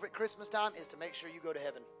can ever do for Christmas time is to make sure you go to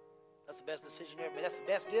heaven. That's the best decision you ever made. That's the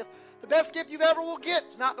best gift. The best gift you ever will get.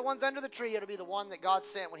 It's not the ones under the tree. It'll be the one that God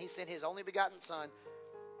sent when he sent his only begotten Son,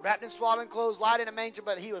 wrapped in swaddling clothes, lied in a manger,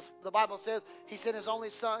 but the Bible says he sent his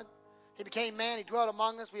only Son. He became man. He dwelt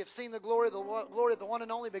among us. We have seen the glory of the one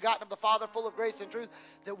and only begotten of the Father, full of grace and truth,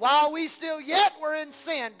 that while we still yet were in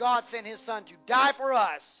sin, God sent his Son to die for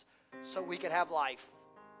us so we could have life,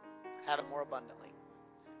 have it more abundantly.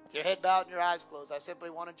 With your head bowed and your eyes closed, I simply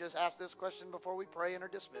want to just ask this question before we pray and are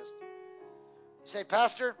dismissed. You say,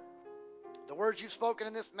 "Pastor, the words you've spoken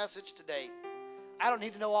in this message today, I don't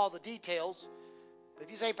need to know all the details, but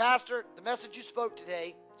if you say, "Pastor, the message you spoke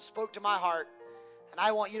today spoke to my heart, and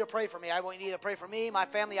I want you to pray for me. I want you to pray for me, my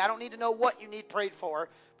family. I don't need to know what you need prayed for,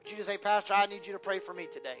 but you just say, "Pastor, I need you to pray for me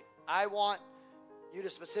today. I want you to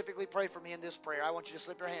specifically pray for me in this prayer." I want you to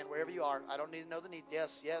slip your hand wherever you are. I don't need to know the need.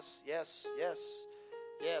 Yes, yes, yes, yes,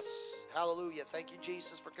 yes. Hallelujah. Thank you,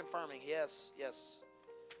 Jesus, for confirming. Yes, yes.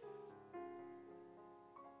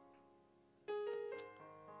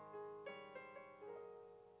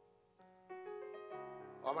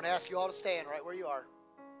 I'm going to ask you all to stand right where you are.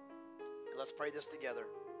 And let's pray this together.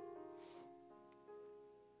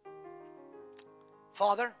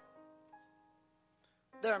 Father,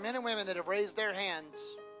 there are men and women that have raised their hands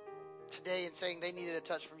today and saying they needed a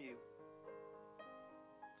touch from you.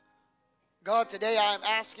 God, today I am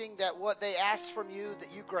asking that what they asked from you,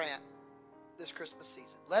 that you grant this Christmas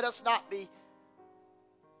season. Let us not be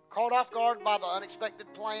caught off guard by the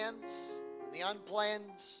unexpected plans and the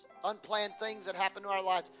unplanned things that happen to our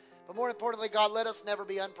lives. But more importantly, God, let us never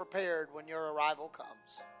be unprepared when your arrival comes.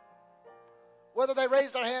 Whether they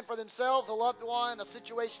raise their hand for themselves, a loved one, a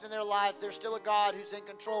situation in their lives, there's still a God who's in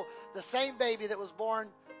control. The same baby that was born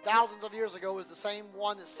thousands of years ago is the same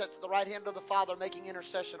one that sits at the right hand of the Father making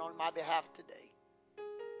intercession on my behalf today.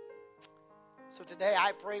 So today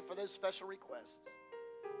I pray for those special requests.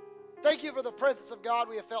 Thank you for the presence of God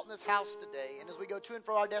we have felt in this house today. And as we go to and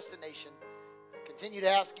fro our destination, I continue to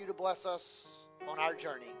ask you to bless us on our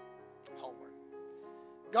journey homeward.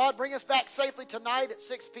 God, bring us back safely tonight at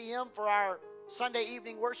 6 p.m. for our Sunday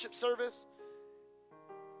evening worship service.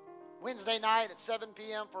 Wednesday night at 7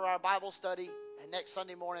 p.m. for our Bible study. And next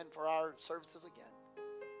Sunday morning for our services again.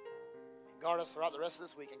 And guard us throughout the rest of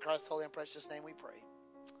this week. In Christ's holy and precious name we pray.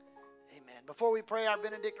 Amen. Before we pray our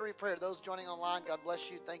benedictory prayer, those joining online, God bless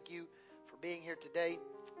you. Thank you for being here today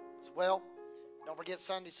as well. Don't forget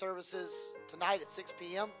Sunday services tonight at 6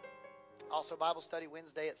 p.m. Also Bible study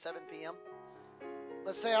Wednesday at 7 p.m.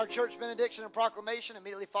 Let's say our church benediction and proclamation.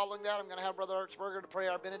 Immediately following that, I'm going to have Brother Archberger to pray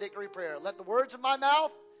our benedictory prayer. Let the words of my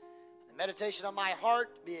mouth and the meditation of my heart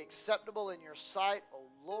be acceptable in your sight, O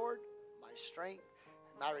Lord, my strength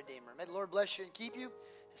and my Redeemer. May the Lord bless you and keep you.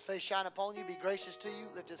 His face shine upon you, be gracious to you,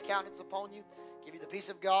 lift his countenance upon you, give you the peace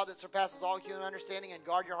of God that surpasses all human understanding, and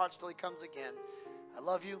guard your hearts till he comes again. I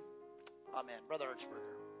love you. Amen. Brother Archberger.